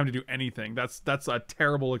have time to do anything. That's a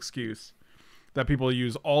terrible excuse that people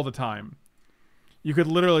use all the time. You could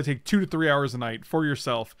literally take 2 to 3 hours a night for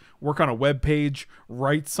yourself, work on a web page,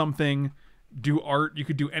 write something, do art. You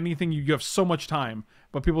could do anything. You have so much time,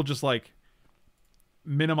 but people just like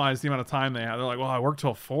minimize the amount of time they have. They're like, well, I work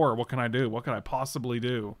till 4. What can I do? What can I possibly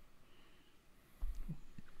do?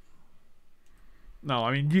 No,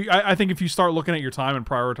 I mean, I think if you start looking at your time and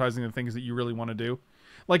prioritizing the things that you really want to do,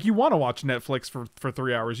 like you want to watch Netflix for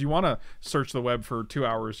 3 hours, you want to search the web for 2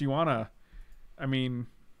 hours, you want to, I mean,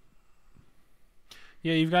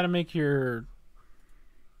 yeah, you've got to make the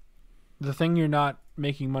thing you're not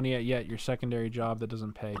making money at yet your secondary job that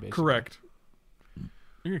doesn't pay, basically. Correct.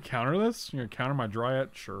 You're going to counter this? You're going to counter my Dryad?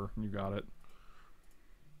 Sure, you got it.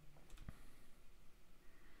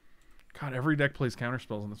 God, every deck plays counter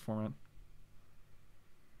spells in this format.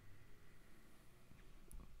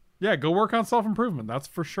 Yeah, go work on self-improvement. That's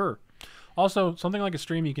for sure. Also, something like a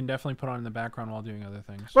stream you can definitely put on in the background while doing other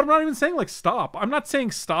things. But I'm not even saying like stop. I'm not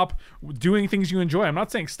saying stop doing things you enjoy. I'm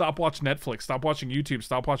not saying stop watching Netflix, stop watching YouTube,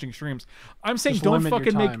 stop watching streams. I'm saying Just don't limit your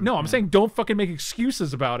fucking make time. no. I'm saying don't fucking make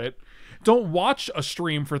excuses about it. Don't watch a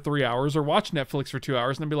stream for 3 hours or watch Netflix for 2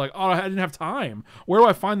 hours and then be like, oh, I didn't have time. Where do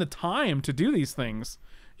I find the time to do these things?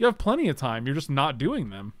 You have plenty of time. You're just not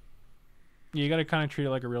doing them. Yeah, you got to kind of treat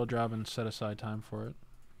it like a real job and set aside time for it.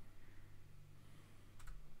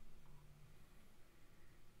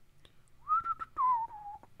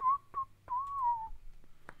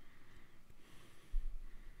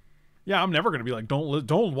 Yeah, I'm never gonna be like,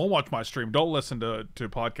 won't watch my stream. Don't listen to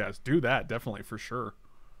podcasts. Do that definitely for sure.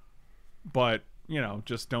 But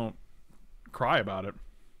just don't cry about it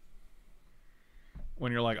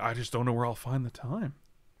when you're like, I just don't know where I'll find the time.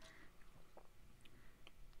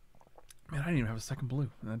 Man, I didn't even have a second blue,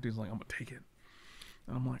 and that dude's like, I'm gonna take it,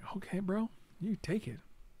 and I'm like, okay, bro, you take it.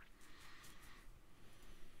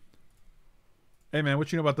 Hey, man,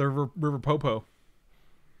 what you know about the River Popo?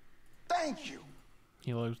 Thank you.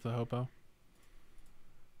 He loves the hopo.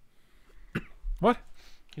 What?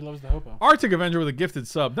 He loves the hopo. Arctic Avenger with a gifted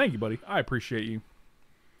sub. Thank you, buddy. I appreciate you.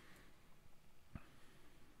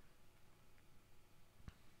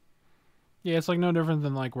 Yeah, it's like no different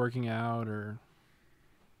than like working out or...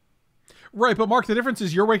 Right, but Mark, the difference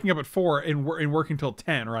is you're waking up at 4 and working till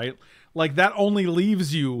 10, right? Like, that only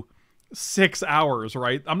leaves you 6 hours,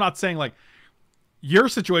 right? I'm not saying, like, your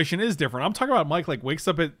situation is different. I'm talking about Mike, like, wakes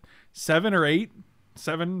up at 7 or 8,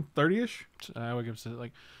 7:30ish. I wake up to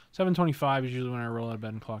like 7:25 is usually when I roll out of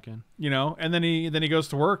bed and clock in. And then he goes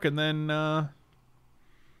to work, and then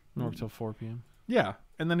Work till 4 p.m. yeah,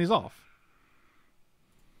 and then he's off.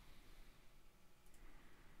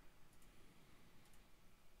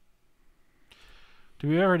 To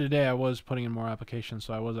be fair, today I was putting in more applications,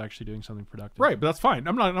 so I was actually doing something productive. Right, but that's fine.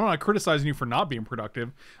 I'm not criticizing you for not being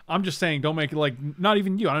productive. I'm just saying don't make it like, not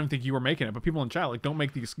even you. I don't even think you were making it, but people in chat, like, don't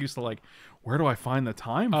make the excuse to, like, where do I find the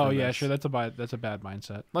time for Oh yeah, this? sure. That's a bad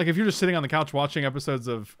mindset. Like, if you're just sitting on the couch watching episodes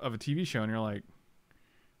of a TV show and you're like,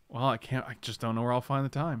 well, I just don't know where I'll find the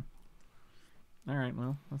time. All right,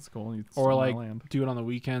 well, that's cool. You Or stole my like land. do it on the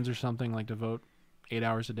weekends or something, like devote 8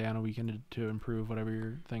 hours a day on a weekend to improve whatever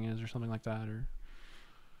your thing is or something like that. Or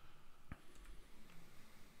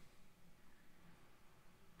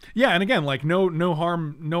Yeah, and again, like, no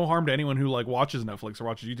harm to anyone who, like, watches Netflix or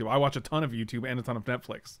watches YouTube. I watch a ton of YouTube and a ton of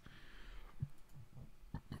Netflix.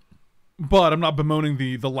 But I'm not bemoaning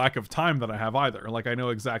the lack of time that I have either. Like, I know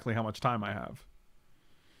exactly how much time I have.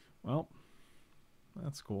 Well,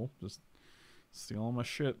 that's cool. Just steal all my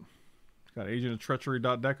shit. Got Agent of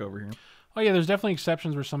Treachery.deck over here. oh yeah, there's definitely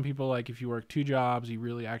exceptions where some people, like, if you work 2 jobs, you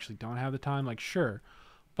really actually don't have the time. Like, sure,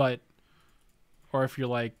 but or if you're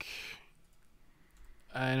like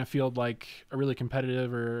in a field like a really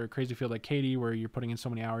competitive or crazy field like Katie, where you're putting in so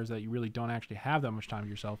many hours that you really don't actually have that much time to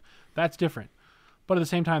yourself, that's different. But at the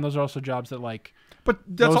same time, those are also jobs that, like, but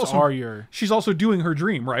that's those also are your... She's also doing her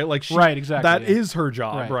dream, right? Like, right, exactly. That yeah. is her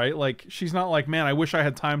job, right? Like, she's not like, man, I wish I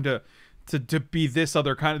had time to be this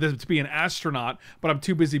other kind of, to be an astronaut, but I'm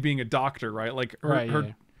too busy being a doctor, right? Like,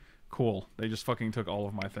 her cool. They just fucking took all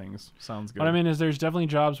of my things. Sounds good. What I mean is, there's definitely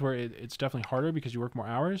jobs where it's definitely harder because you work more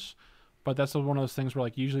hours. But that's one of those things where,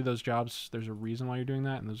 like, usually those jobs, there's a reason why you're doing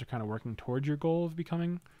that, and those are kind of working towards your goal of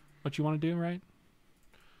becoming what you want to do, right?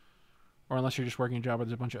 Or unless you're just working a job where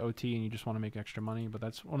there's a bunch of OT and you just want to make extra money. But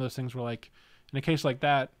that's one of those things where, like, in a case like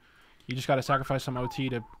that, you just got to sacrifice some OT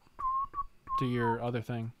to do your other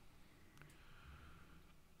thing.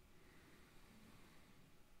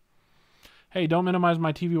 Hey, don't minimize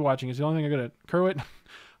my TV watching. It's the only thing I got to... Kerwit, I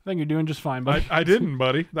think you're doing just fine, buddy. I didn't,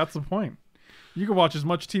 buddy. That's the point. You can watch as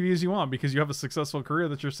much TV as you want because you have a successful career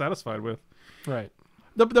that you're satisfied with. Right.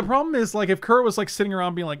 The problem is, like, if Kurt was, like, sitting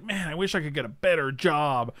around being like, man, I wish I could get a better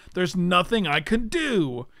job. There's nothing I could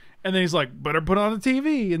do. And then he's like, better put on the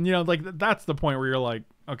TV. And, like, that's the point where you're like,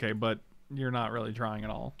 okay, but you're not really trying at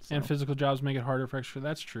all. So. And physical jobs make it harder for extra.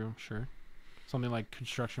 That's true, sure. Something like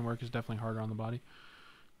construction work is definitely harder on the body.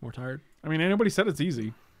 More tired. I mean, anybody said it's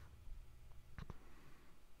easy.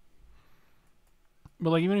 But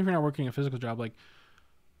like even if you're not working a physical job, like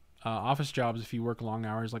office jobs, if you work long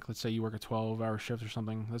hours, like let's say you work a 12-hour shift or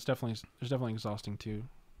something, there's definitely exhausting too.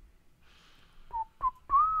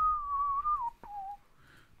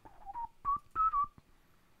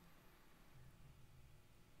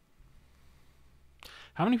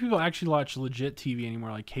 How many people actually watch legit TV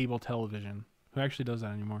anymore, like cable television? Who actually does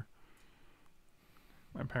that anymore?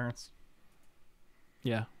 My parents.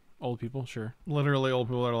 Yeah, old people, sure. Literally old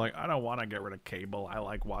people that are like, I don't want to get rid of cable. I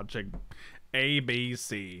like watching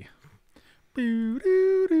ABC. Boo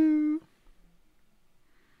doo doo.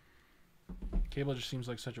 Cable just seems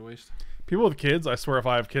like such a waste. People with kids, I swear if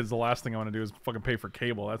I have kids, the last thing I want to do is fucking pay for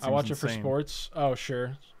cable. That seems I watch insane. it for sports. Oh,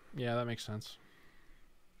 sure. Yeah, that makes sense.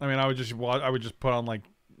 I mean, I would just put on like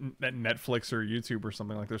Netflix or YouTube or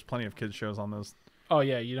something. Like there's plenty of kids shows on those. Oh,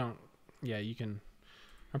 yeah, you can.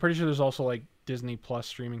 I'm pretty sure there's also like Disney Plus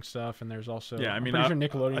streaming stuff, and there's also Yeah, I mean, I'm pretty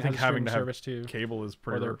sure Nickelodeon I think has a having streaming to have service too. cable is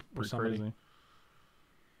Or they're pretty somebody. crazy.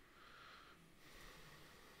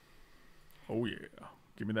 Oh yeah,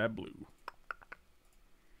 give me that blue.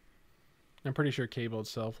 I'm pretty sure cable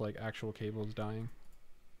itself, like actual cable, is dying.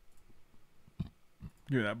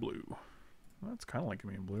 Give me that blue. Well, that's kind of like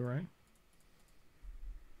me in blue, right?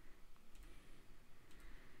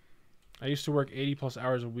 I used to work 80 plus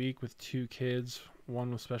hours a week with 2 kids,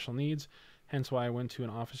 one with special needs, hence why I went to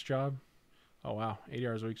an office job. Oh wow, 80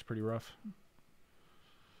 hours a week is pretty rough.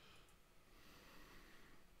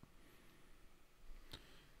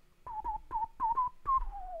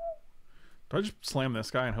 Do I just slam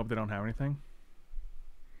this guy and hope they don't have anything?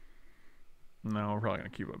 No, we're probably gonna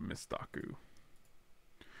keep up Mistaku.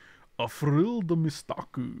 A frill de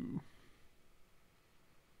Mistaku.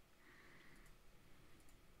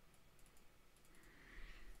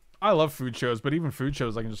 I love food shows, but even food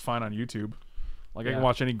shows I can just find on YouTube. Like I can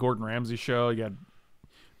watch any Gordon Ramsay show. You got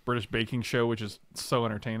British Baking Show, which is so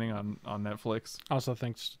entertaining on Netflix. Also,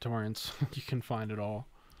 thanks to torrents, you can find it all.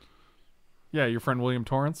 Yeah, your friend William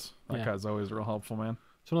Torrance. That Yeah. guy's always real helpful, man.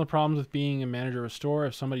 Some of the problems with being a manager of a store,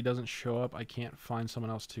 if somebody doesn't show up, I can't find someone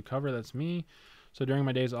else to cover. That's me. So during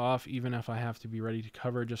my days off, even if I have to be ready to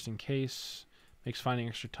cover just in case, makes finding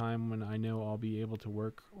extra time when I know I'll be able to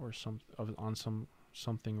work or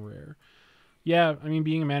something rare. Yeah, I mean,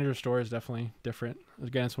 being a manager of a store is definitely different.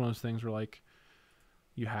 Again, it's one of those things where like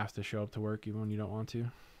you have to show up to work even when you don't want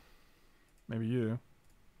to. Maybe you do.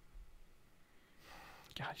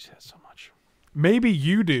 God, you say that so much. Maybe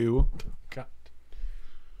you do. God.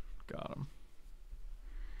 Got him.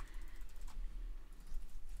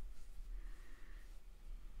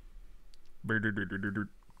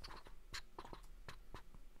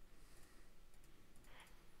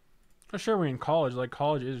 For sure, we're in college. Like,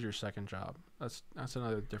 college is your second job. That's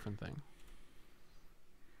another different thing.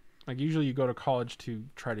 Like, usually you go to college to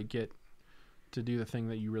try to get to do the thing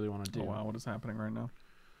that you really want to do. Oh wow, what is happening right now?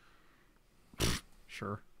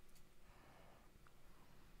 Sure.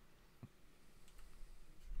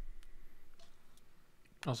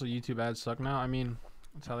 Also, YouTube ads suck now. I mean,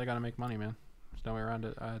 that's how they gotta make money, man. There's no way around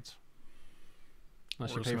it. Ads.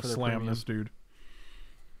 Unless We're you just pay gonna for their slam premium. this dude.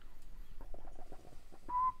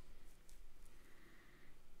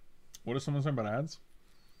 What is someone saying about ads?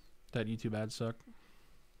 That YouTube ads suck.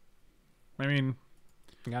 I mean,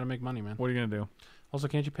 You gotta make money, man. what are you gonna do? Also,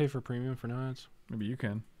 can't you pay for premium for no ads? Maybe you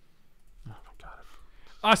can. Oh my god,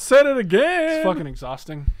 I said it again. it's fucking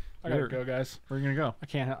exhausting. I gotta You're- go, guys. Where are you gonna go? I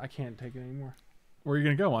can't take it anymore. Where are you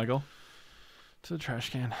gonna go, Michael? To the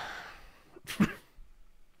trash can.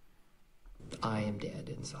 I am dead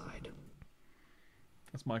inside.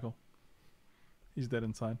 That's Michael. He's dead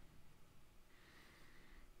inside.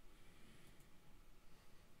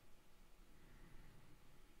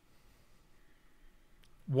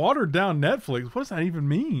 Watered down Netflix? What does that even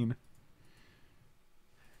mean?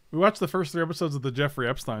 We watched the first 3 episodes of the Jeffrey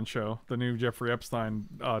Epstein show, the new Jeffrey Epstein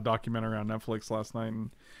documentary on Netflix last night,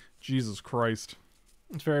 and Jesus Christ.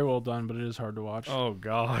 It's very well done, but it is hard to watch. Oh,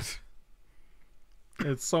 God.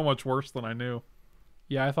 It's so much worse than I knew.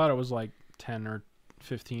 Yeah, I thought it was like 10 or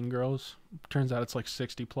 15 girls. Turns out it's like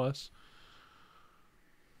 60 plus.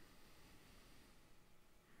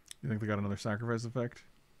 You think they got another sacrifice effect?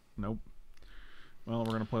 Nope. Well,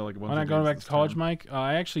 we're going to play like a bunch When I of go games back this to college, time. Mike,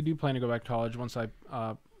 I actually do plan to go back to college once I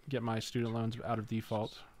get my student loans out of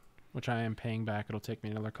default, which I am paying back. It'll take me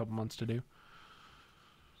another couple months to do.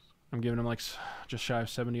 I'm giving them like just shy of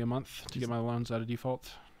 70 a month to get my loans out of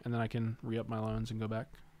default, and then I can re-up my loans and go back.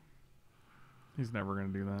 He's never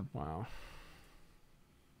going to do that. Wow.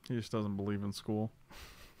 He just doesn't believe in school.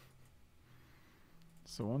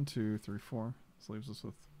 So 1, 2, 3, 4. This leaves us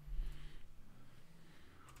with...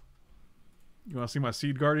 You want to see my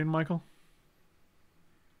Seed Guardian, Michael?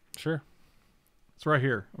 Sure. It's right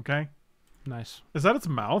here, okay? Nice. Is that its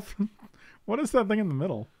mouth? What is that thing in the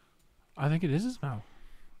middle? I think it is his mouth.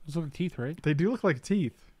 Those look like teeth, right? They do look like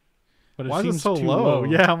teeth. But it Why is it seems so too low?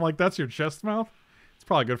 Yeah, I'm like, that's your chest mouth? It's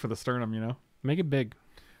probably good for the sternum, you know? Make it big.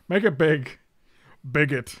 Make it big.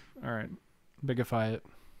 Bigot. All right. Bigify it.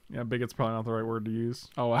 Yeah, bigot's probably not the right word to use.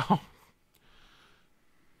 Oh, wow.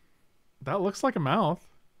 That looks like a mouth.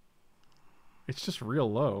 It's just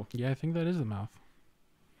real low. Yeah, I think that is the mouth.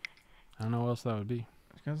 I don't know what else that would be.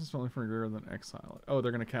 Cast is only for greater than exile. Oh,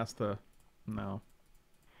 they're going to cast the... No.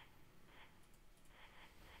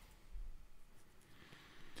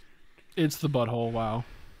 It's the butthole. Wow.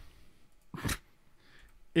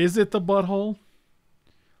 Is it the butthole?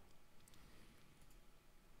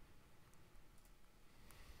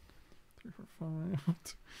 Three, four, five.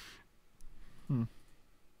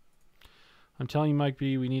 I'm telling you, Mike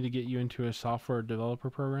B, we need to get you into a software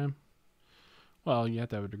developer program. Well, you have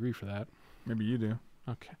to have a degree for that. Maybe you do.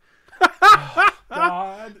 Okay.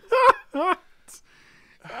 God.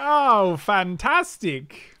 Oh,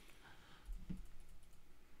 fantastic.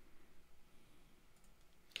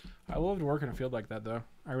 I love to work in a field like that, though.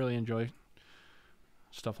 I really enjoy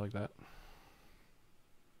stuff like that.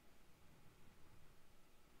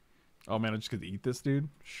 Oh, man, I just get to eat this, dude?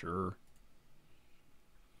 Sure.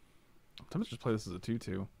 Sometimes just play this as a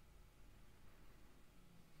 2-2.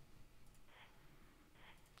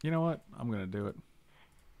 You know what? I'm going to do it.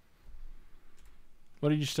 What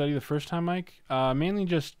did you study the first time, Mike? Mainly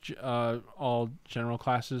just all general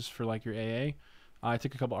classes for like your AA. I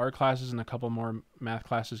took a couple art classes and a couple more math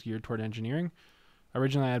classes geared toward engineering.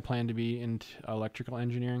 Originally, I had planned to be into electrical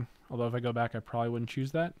engineering, although if I go back, I probably wouldn't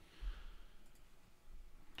choose that.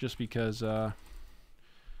 Just because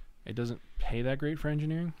it doesn't pay that great for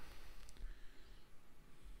engineering.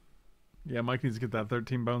 Yeah, Mike needs to get that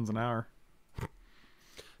 13 bones an hour.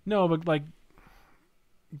 No, but like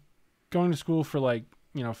going to school for like,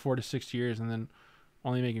 4 to 6 years and then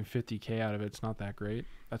only making $50K out of it's not that great.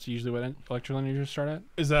 That's usually what electrical engineers start at.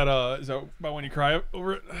 Is that about when you cry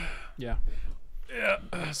over it? Yeah.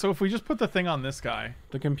 Yeah. So if we just put the thing on this guy.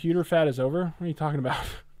 The computer fad is over? What are you talking about?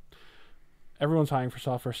 Everyone's hiring for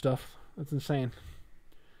software stuff. That's insane.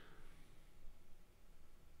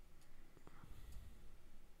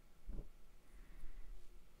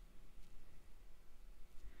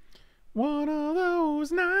 One of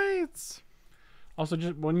those nights. Also,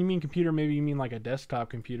 just when you mean computer, maybe you mean like a desktop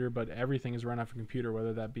computer, but everything is run off a computer,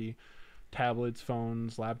 whether that be tablets,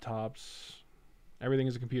 phones, laptops. Everything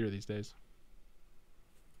is a computer these days.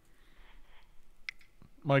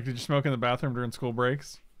 Mike, did you smoke in the bathroom during school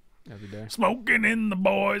breaks? Every day. Smoking in the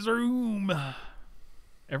boys' room.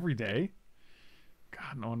 Every day?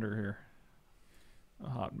 God, no wonder here. A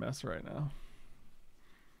hot mess right now.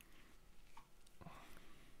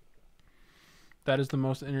 That is the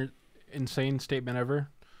most insane statement ever.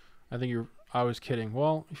 I was kidding.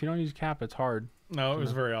 Well, if you don't use cap, it's hard. No, it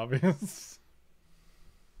was very obvious.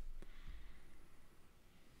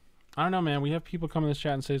 I don't know, man. We have people come in this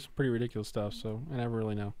chat and say some pretty ridiculous stuff, so I never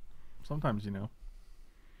really know. Sometimes you know.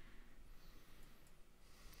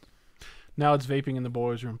 Now it's vaping in the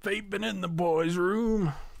boys' room. Vaping in the boys'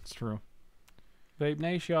 room. It's true. Vape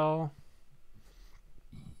Nation, y'all.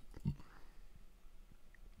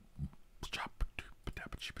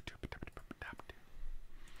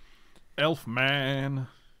 Elf man.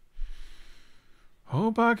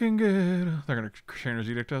 Hope I can get... They're going to Shainer's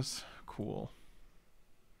Edict us? Cool.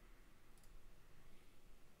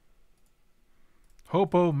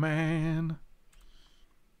 Hopo man.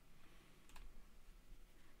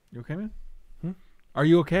 You okay, man? Are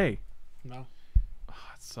you okay? No. Oh,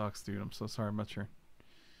 it sucks, dude. I'm so sorry about your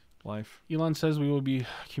life. Elon says we will be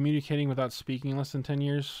communicating without speaking in less than 10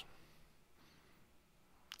 years.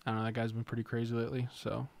 I don't know. That guy's been pretty crazy lately,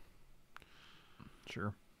 so...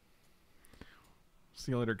 Sure.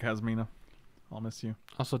 See you later, Kazmina. I'll miss you.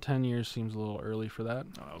 Also, 10 years seems a little early for that.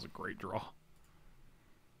 Oh, that was a great draw.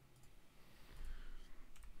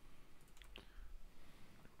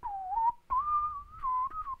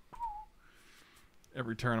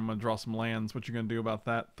 Every turn I'm going to draw some lands. What you going to do about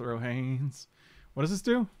that, Throw Haynes? What does this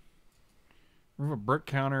do? Remove a brick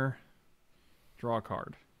counter. Draw a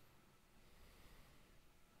card.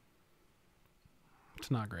 It's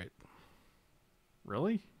not great.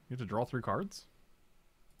 Really? You have to draw 3 cards?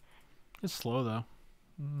 It's slow, though.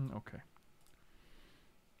 Okay.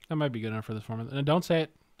 That might be good enough for this format. And don't say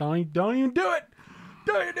it. Don't even do it.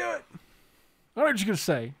 Don't even do it. I don't know what you're going to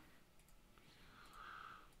say.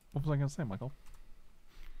 What was I going to say, Michael?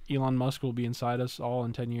 Elon Musk will be inside us all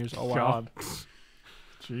in 10 years. Oh, wow. God.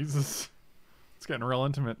 Jesus. It's getting real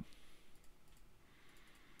intimate.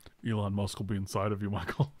 Elon Musk will be inside of you,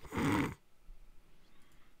 Michael.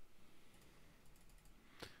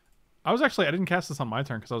 I didn't cast this on my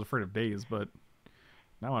turn because I was afraid of days, but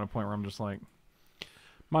now I'm at a point where I'm just like...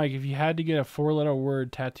 Mike, if you had to get a 4-letter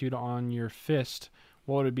word tattooed on your fist,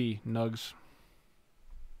 what would it be? Nugs.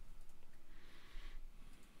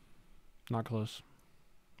 Not close.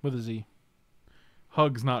 With a Z.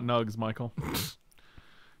 Hugs, not nugs, Michael.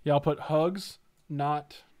 Yeah, I'll put hugs,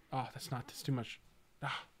 not... Oh, that's too much.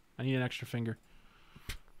 I need an extra finger.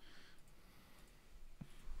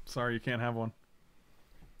 Sorry, you can't have one.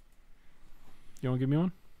 You want to give me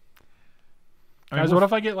one? I mean, Guys, what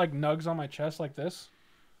if I get like nugs on my chest like this?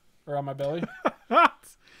 Or on my belly?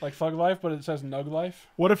 Like Thug Life, but it says Nug Life?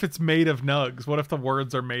 What if it's made of nugs? What if the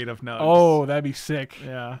words are made of nugs? Oh, that'd be sick.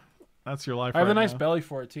 Yeah. That's your life I have right a nice now. belly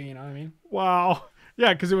for it too, you know what I mean? Wow.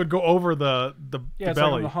 Yeah, because it would go over the Yeah, it's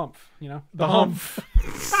belly. like the hump, you know? The hump.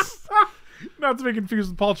 Not to be confused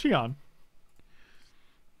with Paul Cheon,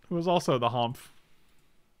 who was also the hump.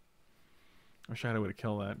 I wish I would have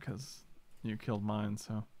killed that because you killed mine,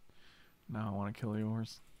 so now I want to kill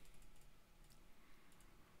yours.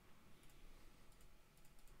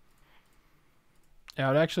 Yeah,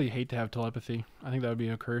 I would actually hate to have telepathy. I think that would be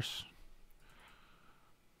a curse.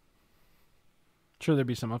 Sure, there'd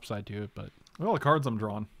be some upside to it, but... Look at all the cards I'm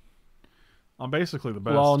drawing. I'm basically the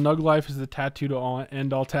best. Well, Nug Life is the tattoo to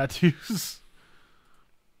end all tattoos.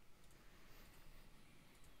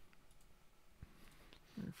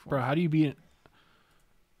 Bro, how do you be an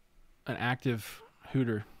active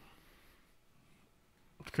hooter?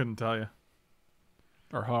 Couldn't tell you.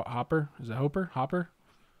 Or hopper? Is it Hopper? Hopper?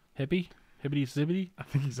 Hippie? Hibbity zibbity? I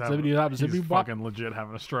think he's Zibbity hop, zibbity he's bop. fucking legit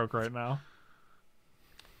having a stroke right now.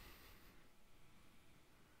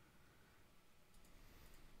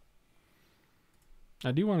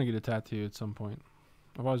 I do want to get a tattoo at some point.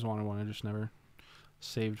 I've always wanted one. I just never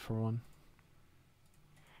saved for one.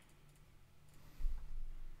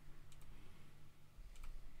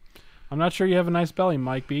 I'm not sure you have a nice belly,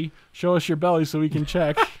 Mike B. Show us your belly so we can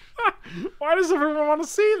check. Why does everyone want to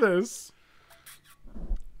see this?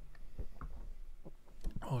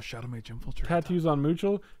 Oh, Shadow Mage Infiltrate. Tattoos on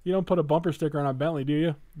Moochel? You don't put a bumper sticker on a Bentley, do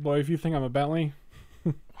you? Boy, if you think I'm a Bentley.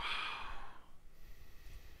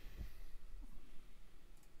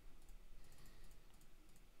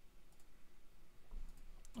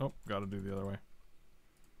 Oh, gotta do the other way.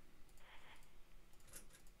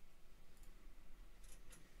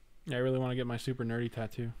 Yeah, I really want to get my super nerdy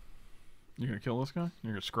tattoo. You gonna kill this guy?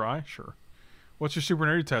 You're gonna scry? Sure. What's your super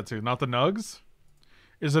nerdy tattoo? Not the nugs?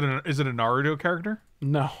 Is it a Naruto character?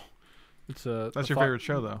 No. It's a... That's your favorite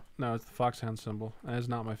show, though. No, it's the Foxhound symbol. That is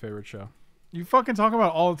not my favorite show. You fucking talk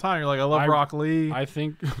about it all the time. You're like, I love Rock Lee. I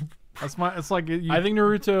think... That's my... It's like... I think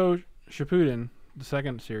Naruto Shippuden, the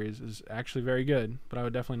second series, is actually very good, but I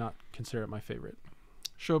would definitely not consider it my favorite.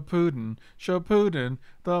 Shippuden,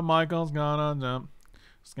 the Michael's gonna jump.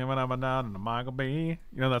 Skimming up and down and the Michael B.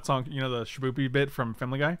 You know that song? You know the Shaboopy bit from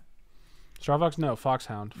Family Guy? Star Fox? No,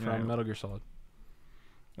 Foxhound from Yeah. Metal Gear Solid.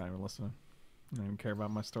 Not even listening. You don't even care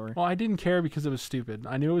about my story. Well, I didn't care because it was stupid.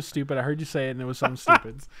 I knew it was stupid. I heard you say it, and it was something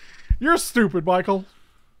stupid. You're stupid, Michael.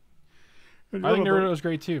 I think Naruto was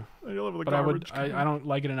great too, You live with but I don't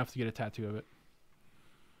like it enough to get a tattoo of it.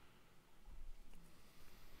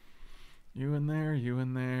 You in there, you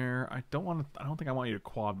in there. I don't think I want you to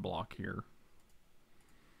quad block here.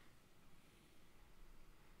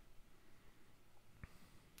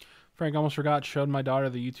 Frank, almost forgot. Showed my daughter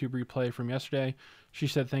the YouTube replay from yesterday. She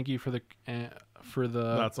said thank you for the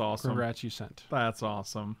That's awesome. congrats you sent. That's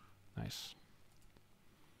awesome. Nice.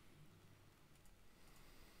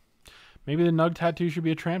 Maybe the Nug tattoo should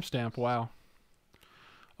be a tramp stamp. Wow.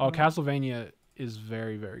 Oh, Castlevania is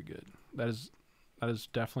very, very good. That is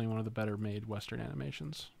definitely one of the better made Western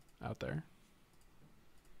animations out there.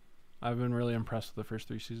 I've been really impressed with the first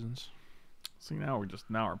 3 seasons. See, now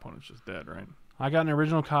our opponent's just dead, right? I got an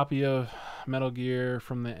original copy of Metal Gear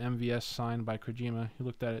from the MVS signed by Kojima. He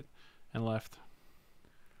looked at it and left.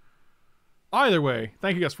 Either way,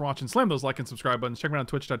 thank you guys for watching. Slam those like and subscribe buttons. Check me out on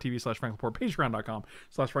twitch.tv/FrankLepore,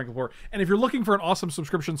 patreon.com/FrankLepore. And if you're looking for an awesome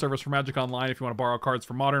subscription service for Magic Online, if you want to borrow cards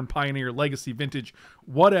for Modern, Pioneer, Legacy, Vintage,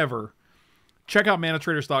 whatever, check out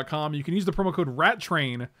manatraders.com. You can use the promo code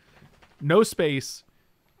RATTRAIN, no space,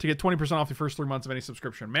 to get 20% off the first 3 months of any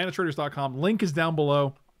subscription. manatraders.com. Link is down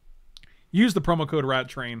below. Use the promo code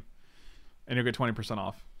RATTRAIN, and you'll get 20%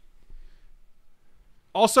 off.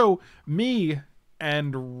 Also, me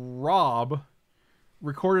and Rob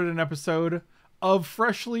recorded an episode of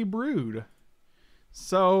Freshly Brewed.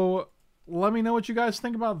 So, let me know what you guys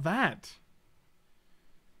think about that.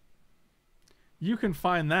 You can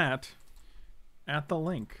find that at the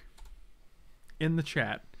link. in the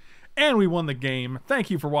chat. And we won the game. Thank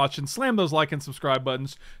you for watching. Slam those like and subscribe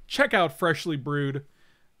buttons. Check out Freshly Brewed,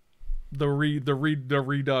 the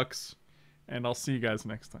Redux, and I'll see you guys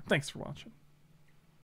next time. Thanks for watching.